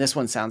sounds like and this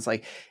one sounds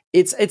like.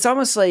 It's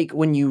almost like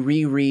when you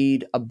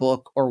reread a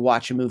book or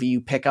watch a movie,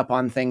 you pick up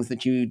on things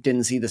that you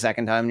didn't see the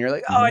second time. And you're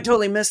like, oh, I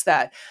totally missed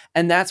that.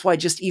 And that's why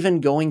just even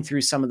going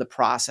through some of the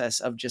process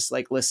of just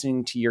like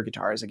listening to your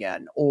guitars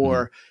again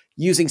or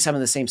using some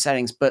of the same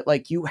settings, but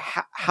like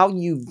how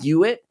you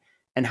view it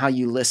and how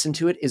you listen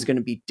to it is going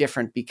to be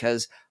different,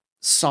 because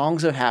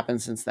songs have happened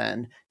since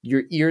then.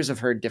 Your ears have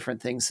heard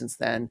different things since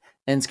then,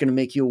 and it's going to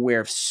make you aware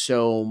of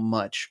so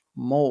much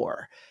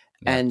more.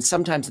 Yeah. And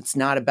sometimes it's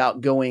not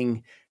about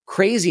going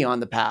crazy on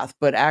the path,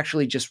 but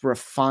actually just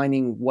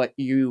refining what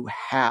you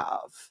have,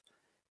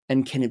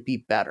 and can it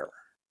be better?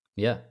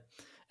 Yeah.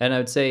 And I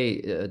would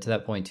say to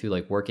that point too,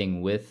 like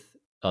working with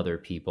other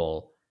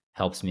people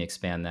helps me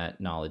expand that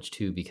knowledge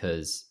too,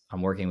 because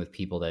I'm working with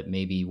people that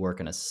maybe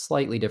work in a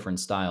slightly different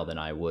style than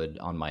I would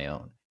on my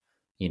own.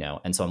 You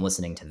know, and so I'm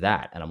listening to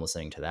that and I'm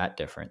listening to that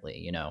differently,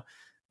 you know,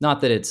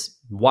 not that it's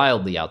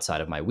wildly outside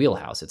of my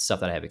wheelhouse. It's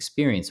stuff that I have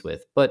experience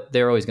with, but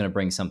they're always going to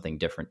bring something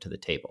different to the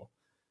table,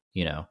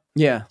 you know?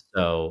 Yeah.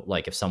 So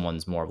like if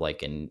someone's more of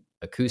like an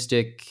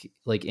acoustic,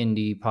 like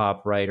indie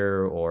pop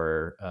writer,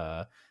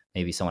 or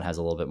maybe someone has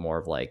a little bit more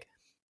of like,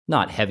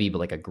 not heavy, but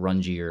like a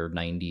grungier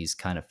 90s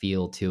kind of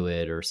feel to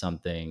it or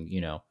something, you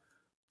know,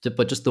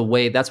 but just the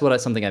way that's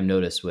something I've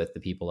noticed with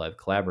the people I've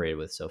collaborated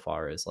with so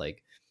far is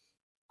like,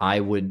 I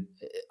would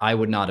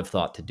not have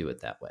thought to do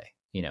it that way,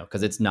 you know,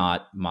 because it's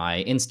not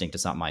my instinct.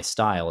 It's not my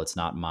style. It's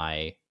not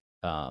my,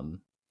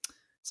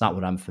 it's not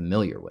what I'm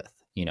familiar with.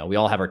 You know, we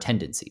all have our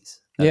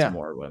tendencies. That's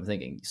more what I'm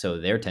thinking. So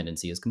their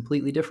tendency is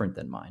completely different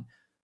than mine.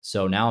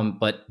 So now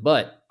but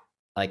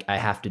like I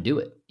have to do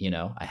it, you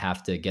know, I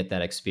have to get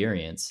that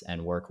experience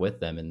and work with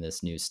them in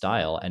this new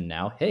style. And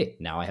now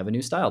I have a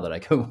new style that I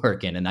can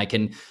work in, and I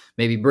can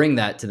maybe bring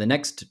that to the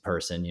next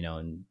person, you know,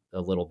 and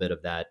a little bit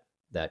of that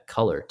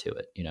color to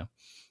it, you know.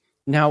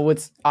 Now,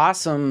 what's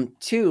awesome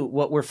too,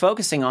 what we're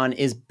focusing on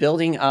is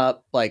building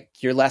up like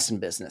your lesson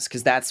business,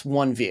 because that's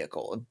one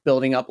vehicle of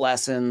building up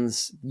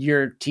lessons.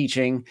 You're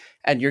teaching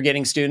and you're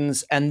getting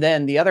students. And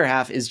then the other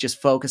half is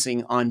just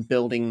focusing on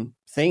building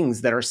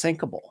things that are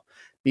syncable,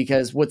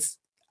 because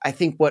I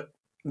think what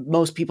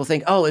most people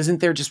think, oh, isn't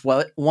there just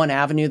one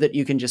avenue that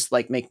you can just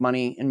like make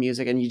money in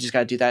music and you just got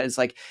to do that? It's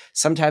like,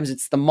 sometimes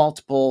it's the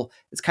multiple,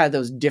 it's kind of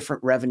those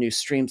different revenue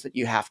streams that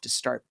you have to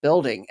start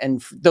building.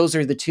 And those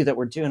are the two that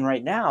we're doing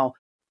right now.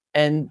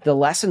 And the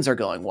lessons are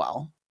going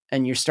well,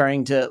 and you're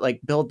starting to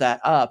like build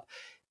that up.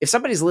 If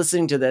somebody's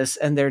listening to this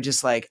and they're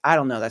just like, I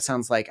don't know, that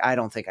sounds like, I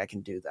don't think I can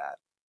do that.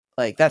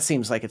 Like, that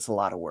seems like it's a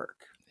lot of work.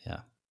 Yeah.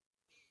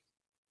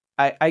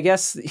 I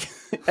guess,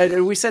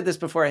 and we said this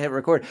before I hit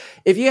record,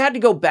 if you had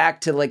to go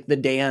back to like the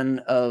Dan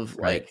of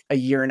like a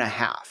year and a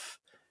half,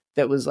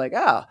 that was like,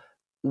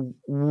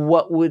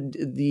 what would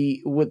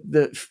the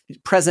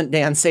present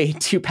Dan say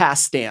to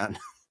past Dan?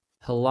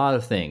 A lot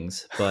of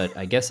things, but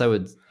I guess I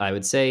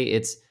would say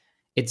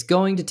it's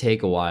going to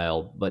take a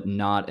while, but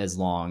not as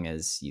long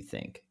as you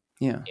think.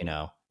 Yeah. You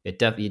know, you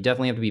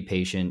definitely have to be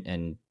patient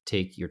and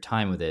take your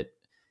time with it,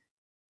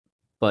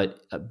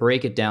 but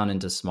break it down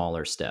into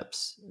smaller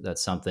steps.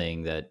 That's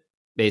something that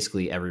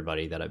basically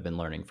everybody that I've been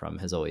learning from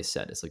has always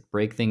said. It's like,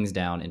 break things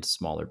down into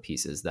smaller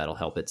pieces. That'll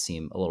help it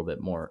seem a little bit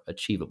more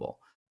achievable.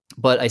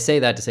 But I say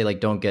that to say, like,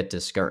 don't get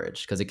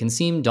discouraged, because it can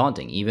seem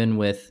daunting, even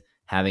with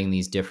having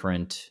these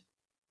different,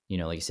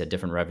 like you said,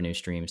 different revenue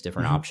streams,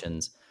 different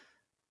options.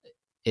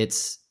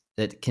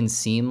 It can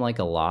seem like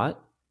a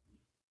lot,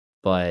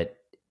 but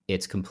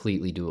it's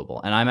completely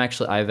doable. And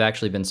I've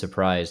actually been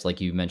surprised,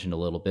 like you mentioned a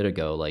little bit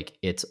ago, like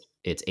it's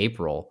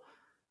April.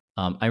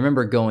 I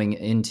remember going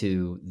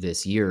into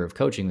this year of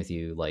coaching with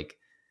you, like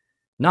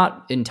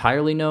not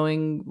entirely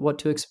knowing what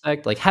to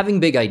expect, like having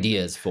big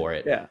ideas for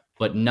it,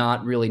 but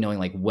not really knowing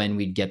like when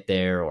we'd get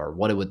there or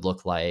what it would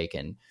look like.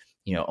 And,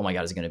 oh my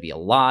God, is it going to be a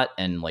lot?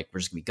 And like, we're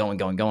just gonna be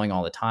going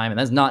all the time. And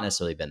that's not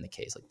necessarily been the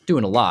case, like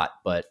doing a lot.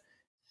 But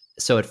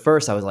so at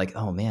first I was like,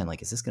 oh man,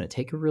 like, is this going to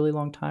take a really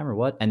long time or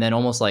what? And then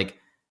almost like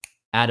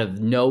out of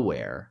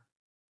nowhere,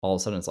 all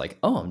of a sudden it's like,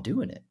 oh, I'm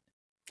doing it.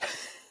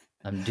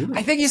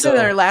 I think you said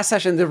in our last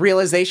session, the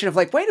realization of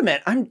like, wait a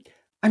minute,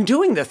 I'm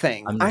doing the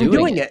thing. I'm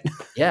doing it.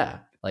 Yeah.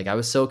 Like I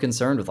was so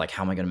concerned with like,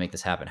 how am I going to make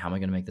this happen? How am I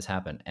going to make this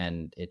happen?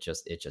 And it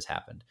just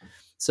happened.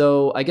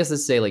 So I guess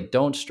let's say like,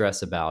 don't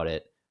stress about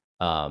it.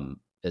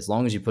 As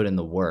long as you put in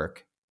the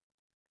work,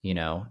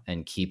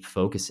 and keep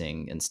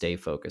focusing and stay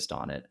focused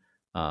on it,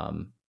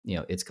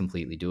 it's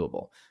completely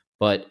doable.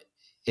 But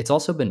it's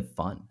also been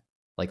fun.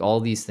 Like all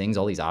these things,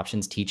 all these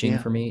options, teaching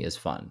for me is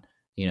fun.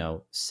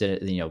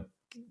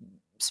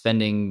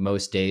 Spending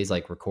most days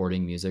like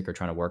recording music or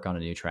trying to work on a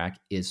new track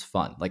is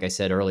fun. Like I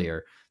said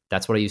earlier,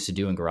 that's what I used to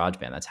do in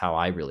GarageBand. That's how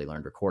I really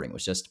learned recording,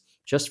 was just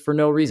for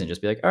no reason.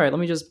 Just be like, all right, let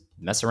me just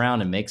mess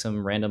around and make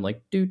some random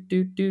like do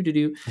do do do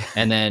do,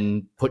 and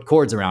then put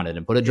chords around it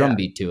and put a drum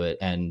beat to it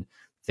and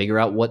figure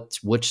out which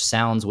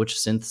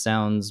synth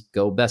sounds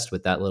go best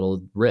with that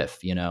little riff.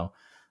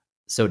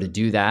 So to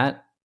do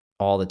that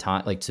all the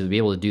time, like to be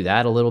able to do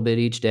that a little bit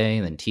each day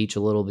and then teach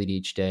a little bit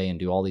each day and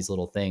do all these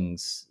little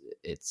things,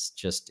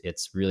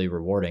 it's really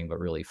rewarding, but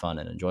really fun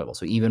and enjoyable.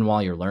 So even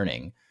while you're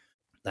learning,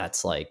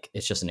 that's like,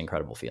 it's just an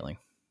incredible feeling.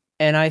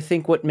 And I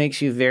think what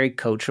makes you very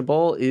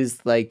coachable is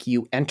like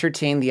you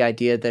entertain the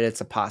idea that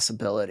it's a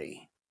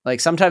possibility. Like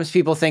sometimes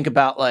people think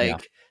about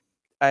like,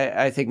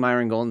 I think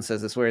Myron Golden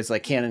says this, where it's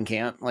like can and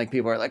can't. Like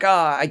people are like,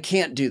 I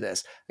can't do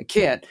this. I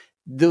can't.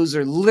 Those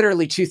are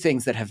literally two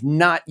things that have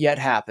not yet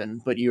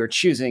happened, but you're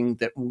choosing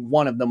that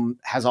one of them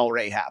has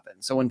already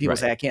happened. So when people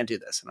say I can't do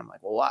this, and I'm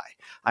like, well, why?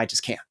 I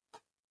just can't.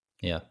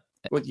 Yeah.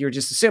 Well, you're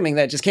just assuming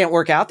that it just can't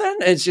work out then?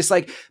 It's just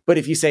like, but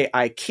if you say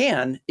I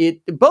can,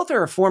 both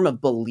are a form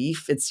of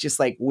belief. It's just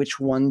like, which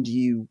one do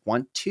you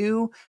want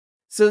to?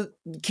 So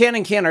can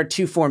and can't are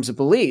two forms of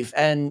belief.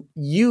 And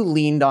you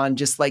leaned on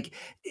just like,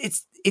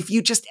 if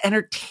you just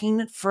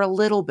entertain it for a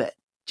little bit,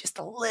 just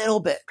a little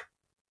bit,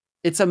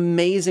 it's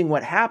amazing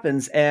what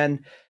happens.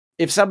 And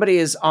if somebody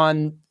is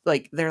on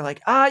like, they're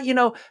like,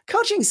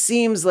 coaching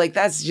seems like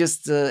that's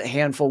just a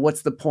handful.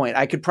 What's the point?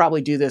 I could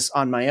probably do this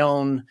on my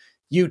own.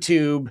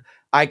 YouTube,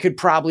 I could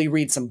probably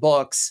read some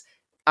books.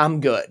 I'm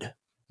good.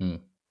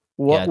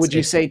 What would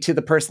you say to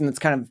the person that's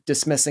kind of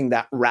dismissing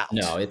that route?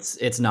 No,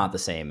 it's not the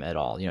same at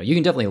all. You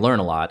can definitely learn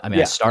a lot. I mean,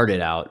 I started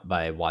out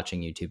by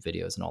watching YouTube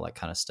videos and all that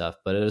kind of stuff,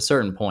 but at a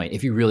certain point,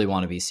 if you really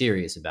want to be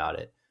serious about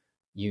it,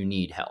 you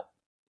need help,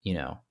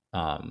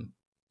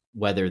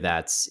 whether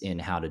that's in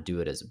how to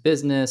do it as a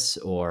business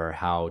or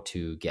how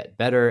to get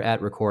better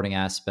at recording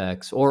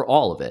aspects or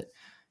all of it.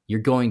 You're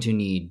going to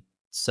need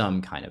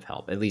some kind of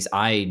help. At least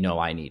I know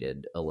I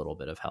needed a little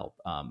bit of help.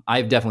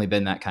 I've definitely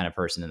been that kind of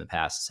person in the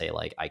past to say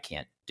like, I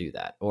can't do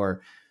that.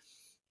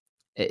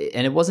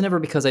 And it wasn't ever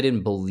because I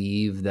didn't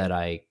believe that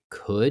I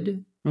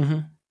could. Mm-hmm.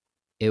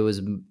 It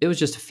was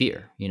just a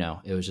fear,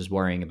 it was just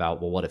worrying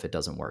about, well, what if it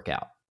doesn't work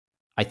out?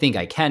 I think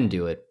I can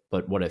do it,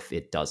 but what if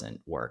it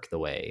doesn't work the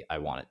way I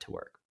want it to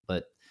work?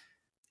 But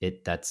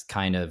that's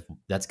going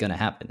to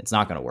happen. It's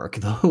not going to work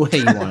the way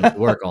you want it to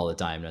work all the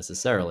time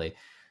necessarily.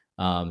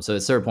 So at a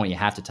certain point, you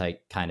have to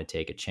kind of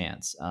take a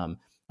chance.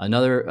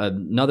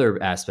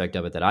 Another aspect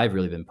of it that I've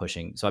really been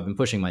pushing. So I've been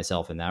pushing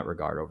myself in that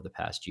regard over the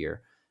past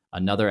year.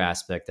 Another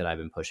aspect that I've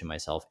been pushing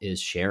myself is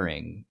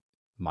sharing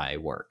my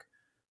work.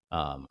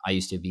 I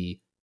used to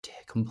be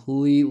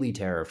completely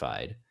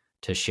terrified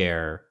to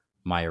share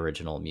my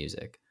original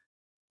music.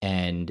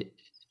 And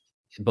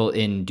both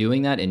in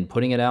doing that and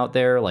putting it out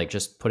there, like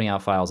just putting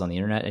out files on the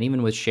internet, and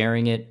even with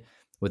sharing it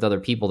with other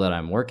people that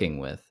I'm working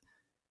with,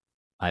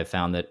 I've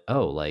found that,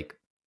 like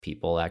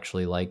people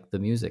actually like the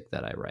music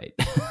that I write.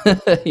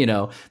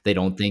 They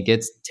don't think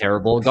it's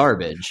terrible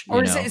garbage.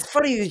 It's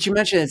funny that you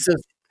mentioned it. So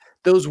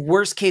those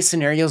worst case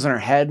scenarios in our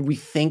head, we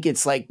think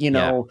it's like,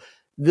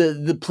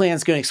 the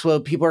plan's going to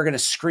explode. People are going to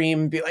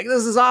scream, be like,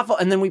 this is awful.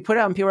 And then we put it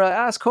out and people are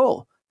like, it's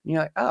cool. And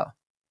you're like, oh.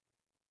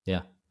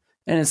 Yeah.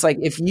 And it's like,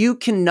 if you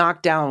can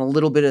knock down a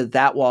little bit of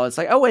that wall, it's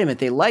like, oh, wait a minute,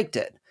 they liked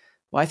it.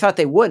 Well, I thought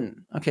they wouldn't.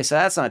 Okay, so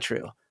that's not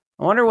true.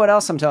 I wonder what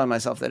else I'm telling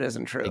myself that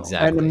isn't true.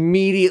 Exactly. And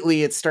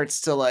immediately it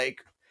starts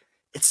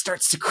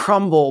to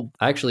crumble.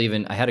 I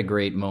had a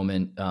great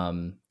moment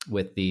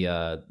with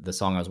the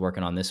song I was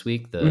working on this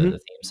week, the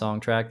theme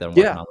song track that I'm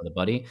working on with a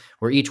buddy.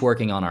 We're each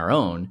working on our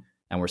own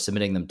and we're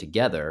submitting them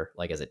together,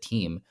 like as a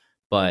team.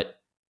 But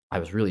I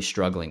was really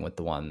struggling with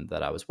the one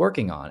that I was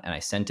working on, and I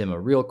sent him a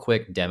real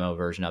quick demo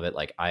version of it.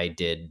 Like I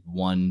did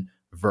one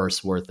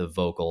verse worth of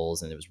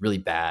vocals and it was really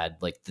bad.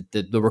 Like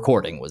the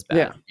recording was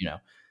bad,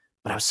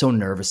 but I was so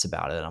nervous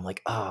about it. And I'm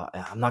like, oh,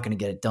 I'm not going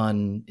to get it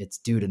done. It's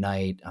due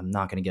tonight. I'm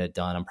not going to get it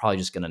done. I'm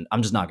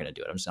just not going to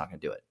do it. I'm just not going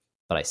to do it.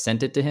 But I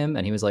sent it to him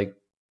and he was like,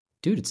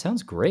 dude, it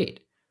sounds great.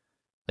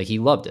 Like he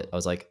loved it. I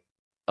was like,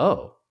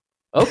 oh,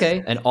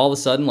 okay. And all of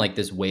a sudden, like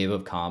this wave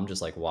of calm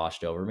just like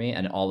washed over me.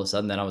 And all of a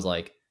sudden then I was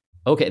like,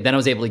 okay. Then I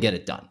was able to get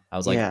it done. I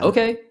was like,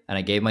 okay. And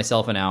I gave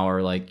myself an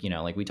hour, like,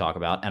 like we talk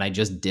about, and I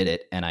just did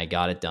it and I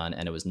got it done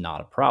and it was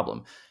not a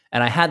problem.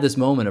 And I had this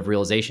moment of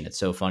realization. It's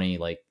so funny,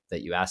 like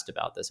that you asked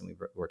about this and we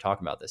were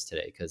talking about this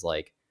today. Cause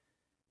like,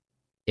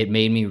 it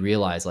made me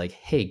realize like,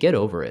 hey, get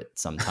over it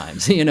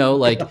sometimes,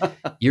 like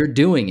you're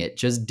doing it,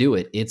 just do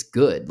it. It's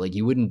good. Like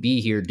you wouldn't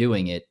be here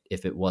doing it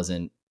if it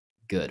wasn't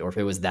good or if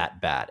it was that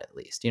bad, at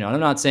least, and I'm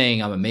not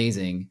saying I'm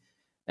amazing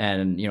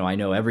and, I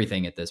know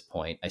everything at this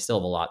point. I still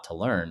have a lot to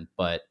learn,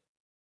 but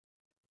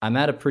I'm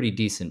at a pretty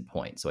decent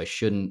point. So I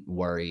shouldn't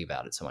worry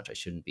about it so much. I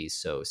shouldn't be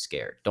so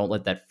scared. Don't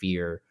let that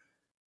fear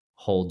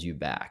hold you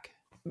back.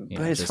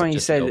 But it's funny you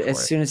said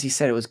as soon as he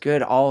said it was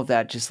good, all of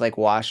that just like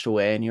washed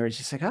away and you were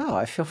just like, oh,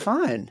 I feel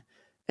fine.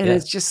 And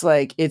it's just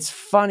like, it's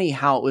funny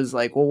how it was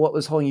like, well, what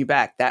was holding you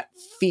back? That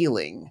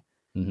feeling.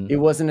 Mm-hmm. It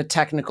wasn't a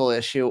technical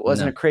issue. It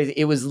wasn't a crazy,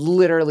 it was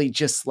literally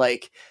just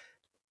like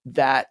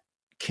that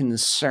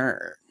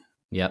concern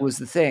was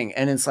the thing.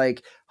 And it's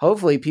like,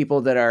 hopefully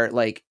people that are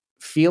like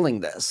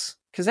feeling this,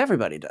 because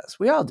everybody does,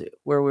 we all do,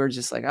 where we're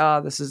just like,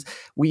 oh, this is,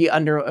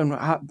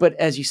 but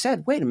as you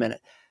said, wait a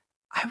minute.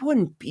 I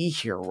wouldn't be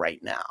here right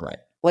now. Right.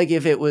 Like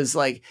if it was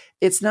like,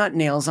 it's not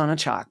nails on a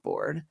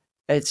chalkboard.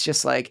 It's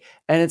just like,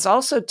 and it's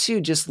also too,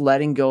 just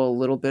letting go a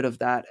little bit of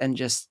that and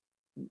just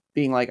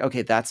being like,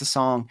 okay, that's a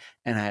song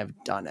and I have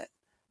done it.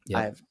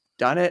 Yeah. I've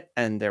done it.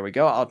 And there we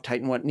go. I'll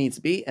tighten what needs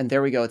to be. And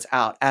there we go. It's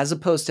out. As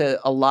opposed to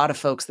a lot of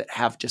folks that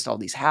have just all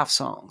these half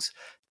songs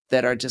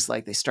that are just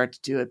like, they start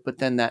to do it, but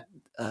then that,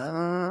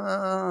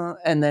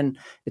 and then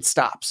it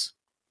stops.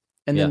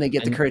 And then they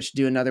get the courage to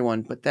do another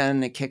one, but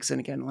then it kicks in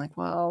again, like,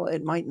 well,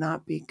 it might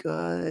not be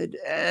good,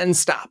 and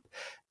stop.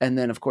 And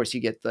then, of course, you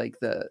get like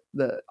the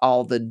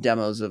all the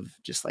demos of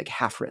just like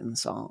half-written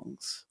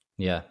songs.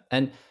 Yeah,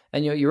 and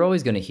you're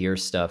always going to hear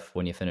stuff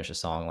when you finish a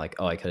song, like,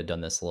 oh, I could have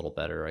done this a little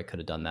better, or I could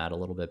have done that a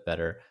little bit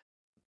better.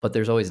 But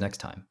there's always next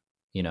time.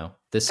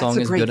 This song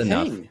is good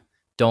enough.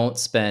 Don't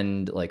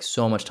spend like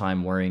so much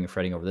time worrying and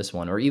fretting over this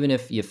one, or even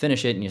if you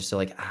finish it and you're still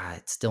like,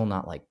 it's still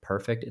not like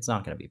perfect. It's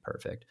not going to be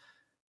perfect.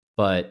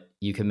 But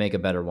you can make a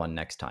better one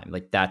next time.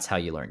 Like that's how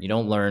you learn. You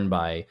don't learn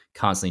by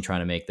constantly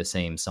trying to make the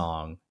same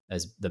song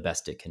as the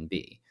best it can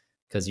be,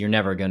 because you're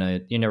never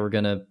gonna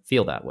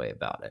feel that way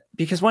about it.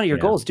 Because one of your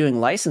goals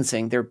doing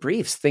licensing, they're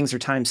briefs, things are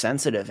time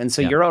sensitive. And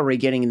so you're already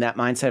getting in that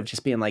mindset of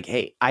just being like,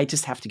 hey, I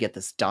just have to get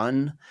this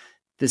done.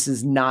 This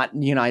is not,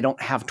 I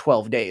don't have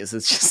 12 days.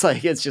 It's just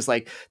like,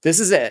 this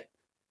is it.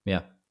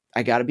 Yeah.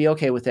 I got to be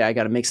okay with it. I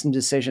got to make some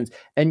decisions.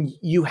 And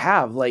you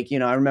have like,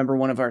 I remember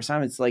one of our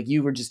assignments, like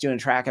you were just doing a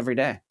track every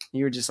day.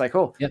 You were just like,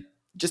 oh,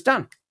 just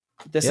done.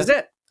 This is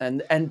it.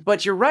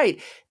 But you're right.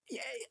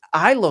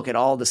 I look at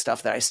all the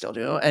stuff that I still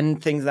do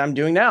and things that I'm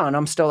doing now, and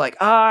I'm still like,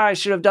 I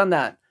should have done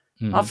that.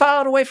 Mm-hmm. I'll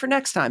file it away for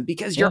next time,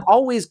 because you're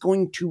always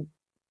going to.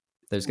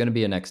 There's going to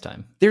be a next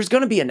time. There's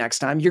going to be a next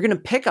time. You're going to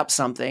pick up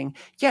something.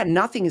 Yeah,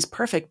 nothing is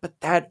perfect, but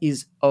that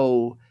is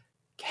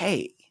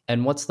okay.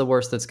 And what's the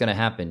worst that's going to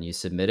happen? You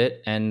submit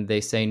it and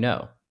they say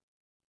no.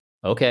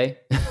 Okay.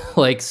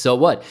 Like, so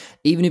what?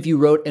 Even if you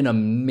wrote an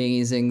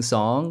amazing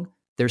song,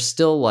 there's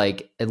still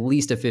like at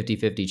least a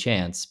 50-50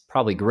 chance,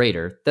 probably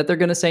greater, that they're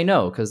going to say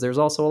no, because there's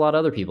also a lot of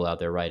other people out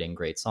there writing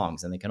great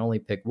songs and they can only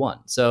pick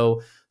one.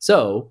 So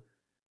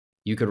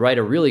you could write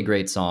a really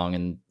great song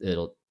and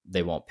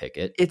they won't pick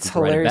it. It's you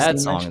could hilarious. Write a bad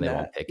song and they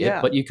won't pick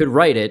it, but you could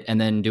write it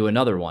and then do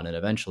another one, and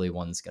eventually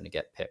one's going to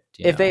get picked.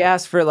 If they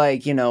ask for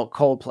like,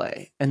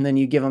 Coldplay, and then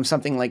you give them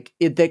something like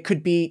it that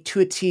could be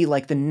to a T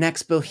like the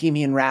next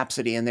Bohemian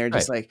Rhapsody, and they're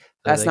just like,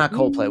 that's not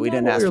Coldplay. We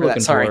didn't ask for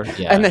that. Sorry.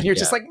 Yeah, and then you're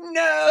just like,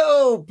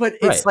 no, but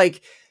it's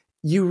like,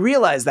 you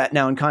realize that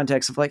now in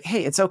context of like,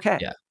 hey, it's okay.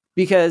 Yeah.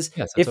 Because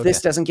if this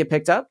doesn't get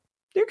picked up,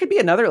 there could be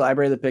another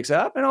library that picks it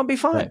up and I'll be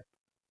fine. Right.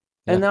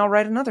 Yeah. And then I'll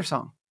write another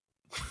song.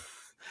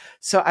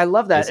 So I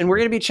love that. And we're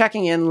going to be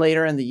checking in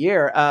later in the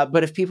year.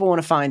 But if people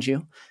want to find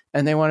you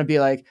and they want to be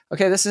like,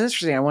 okay, this is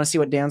interesting, I want to see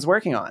what Dan's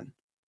working on,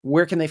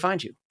 where can they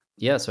find you?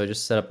 Yeah. So I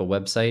just set up a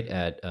website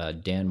at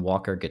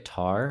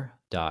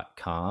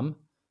danwalkerguitar.com.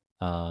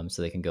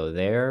 So they can go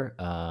there.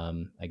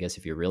 I guess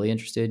if you're really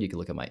interested, you can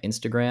look at my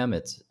Instagram.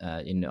 It's,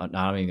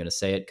 not even going to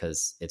say it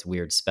because it's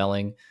weird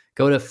spelling.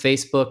 Go to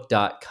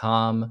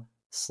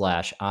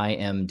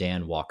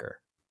facebook.com/IamDanWalker.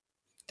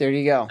 There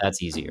you go.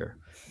 That's easier.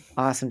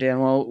 Awesome, Dan.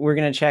 Well, we're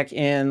going to check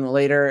in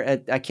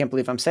later. I can't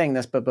believe I'm saying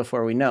this, but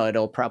before we know it,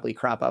 it'll probably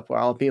crop up where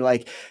I'll be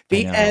like,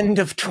 the end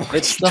of 2022.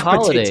 It's the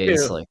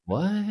holidays. Like,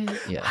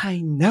 what? Yeah. I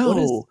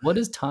know. What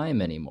is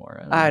time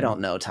anymore? I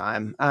don't know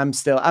time. I'm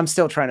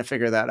still trying to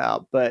figure that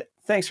out, but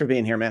thanks for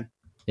being here, man.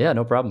 Yeah,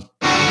 no problem.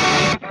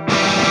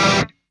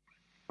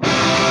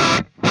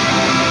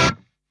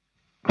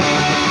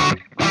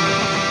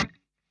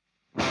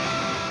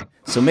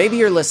 So maybe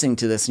you're listening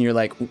to this and you're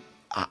like,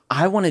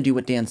 I want to do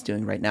what Dan's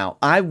doing right now.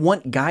 I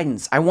want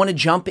guidance. I want to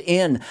jump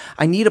in.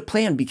 I need a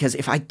plan, because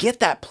if I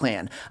get that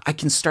plan, I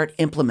can start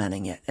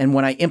implementing it. And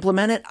when I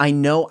implement it, I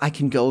know I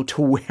can go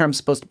to where I'm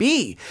supposed to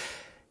be.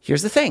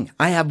 Here's the thing.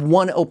 I have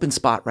one open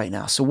spot right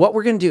now. So what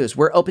we're going to do is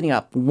we're opening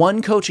up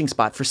one coaching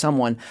spot for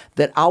someone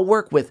that I'll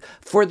work with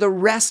for the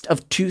rest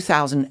of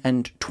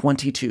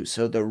 2022.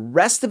 So the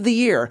rest of the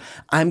year,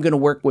 I'm going to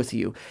work with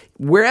you.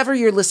 Wherever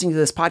you're listening to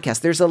this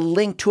podcast, there's a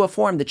link to a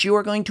form that you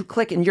are going to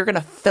click and you're going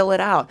to fill it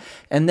out.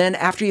 And then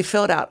after you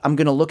fill it out, I'm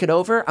going to look it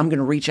over. I'm going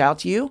to reach out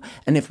to you.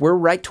 And if we're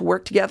right to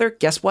work together,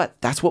 guess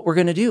what? That's what we're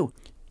going to do.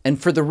 And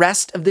for the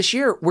rest of this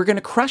year, we're going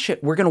to crush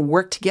it. We're going to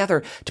work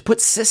together to put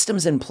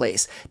systems in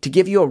place, to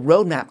give you a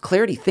roadmap,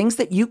 clarity, things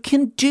that you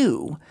can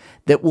do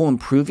that will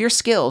improve your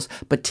skills,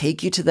 but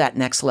take you to that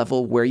next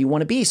level where you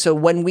want to be. So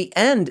when we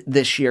end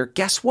this year,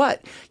 guess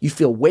what? You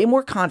feel way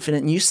more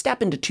confident and you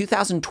step into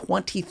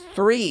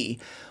 2023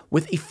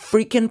 with a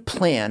freaking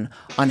plan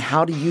on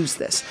how to use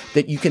this,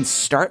 that you can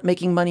start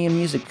making money in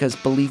music, because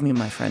believe me,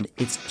 my friend,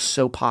 it's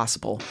so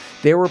possible.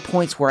 There were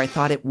points where I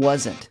thought it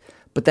wasn't.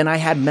 But then I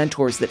had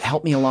mentors that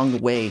helped me along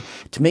the way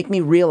to make me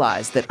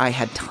realize that I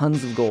had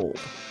tons of gold.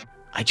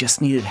 I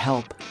just needed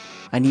help.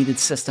 I needed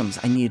systems.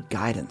 I needed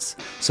guidance.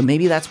 So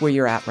maybe that's where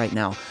you're at right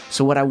now.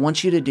 So what I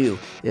want you to do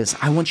is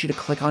I want you to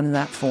click on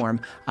that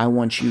form. I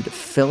want you to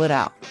fill it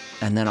out,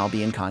 and then I'll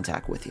be in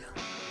contact with you.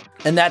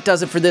 And that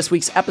does it for this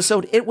week's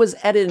episode. It was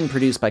edited and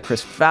produced by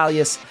Chris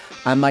Valius.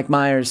 I'm Mike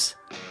Myers.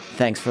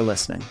 Thanks for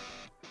listening.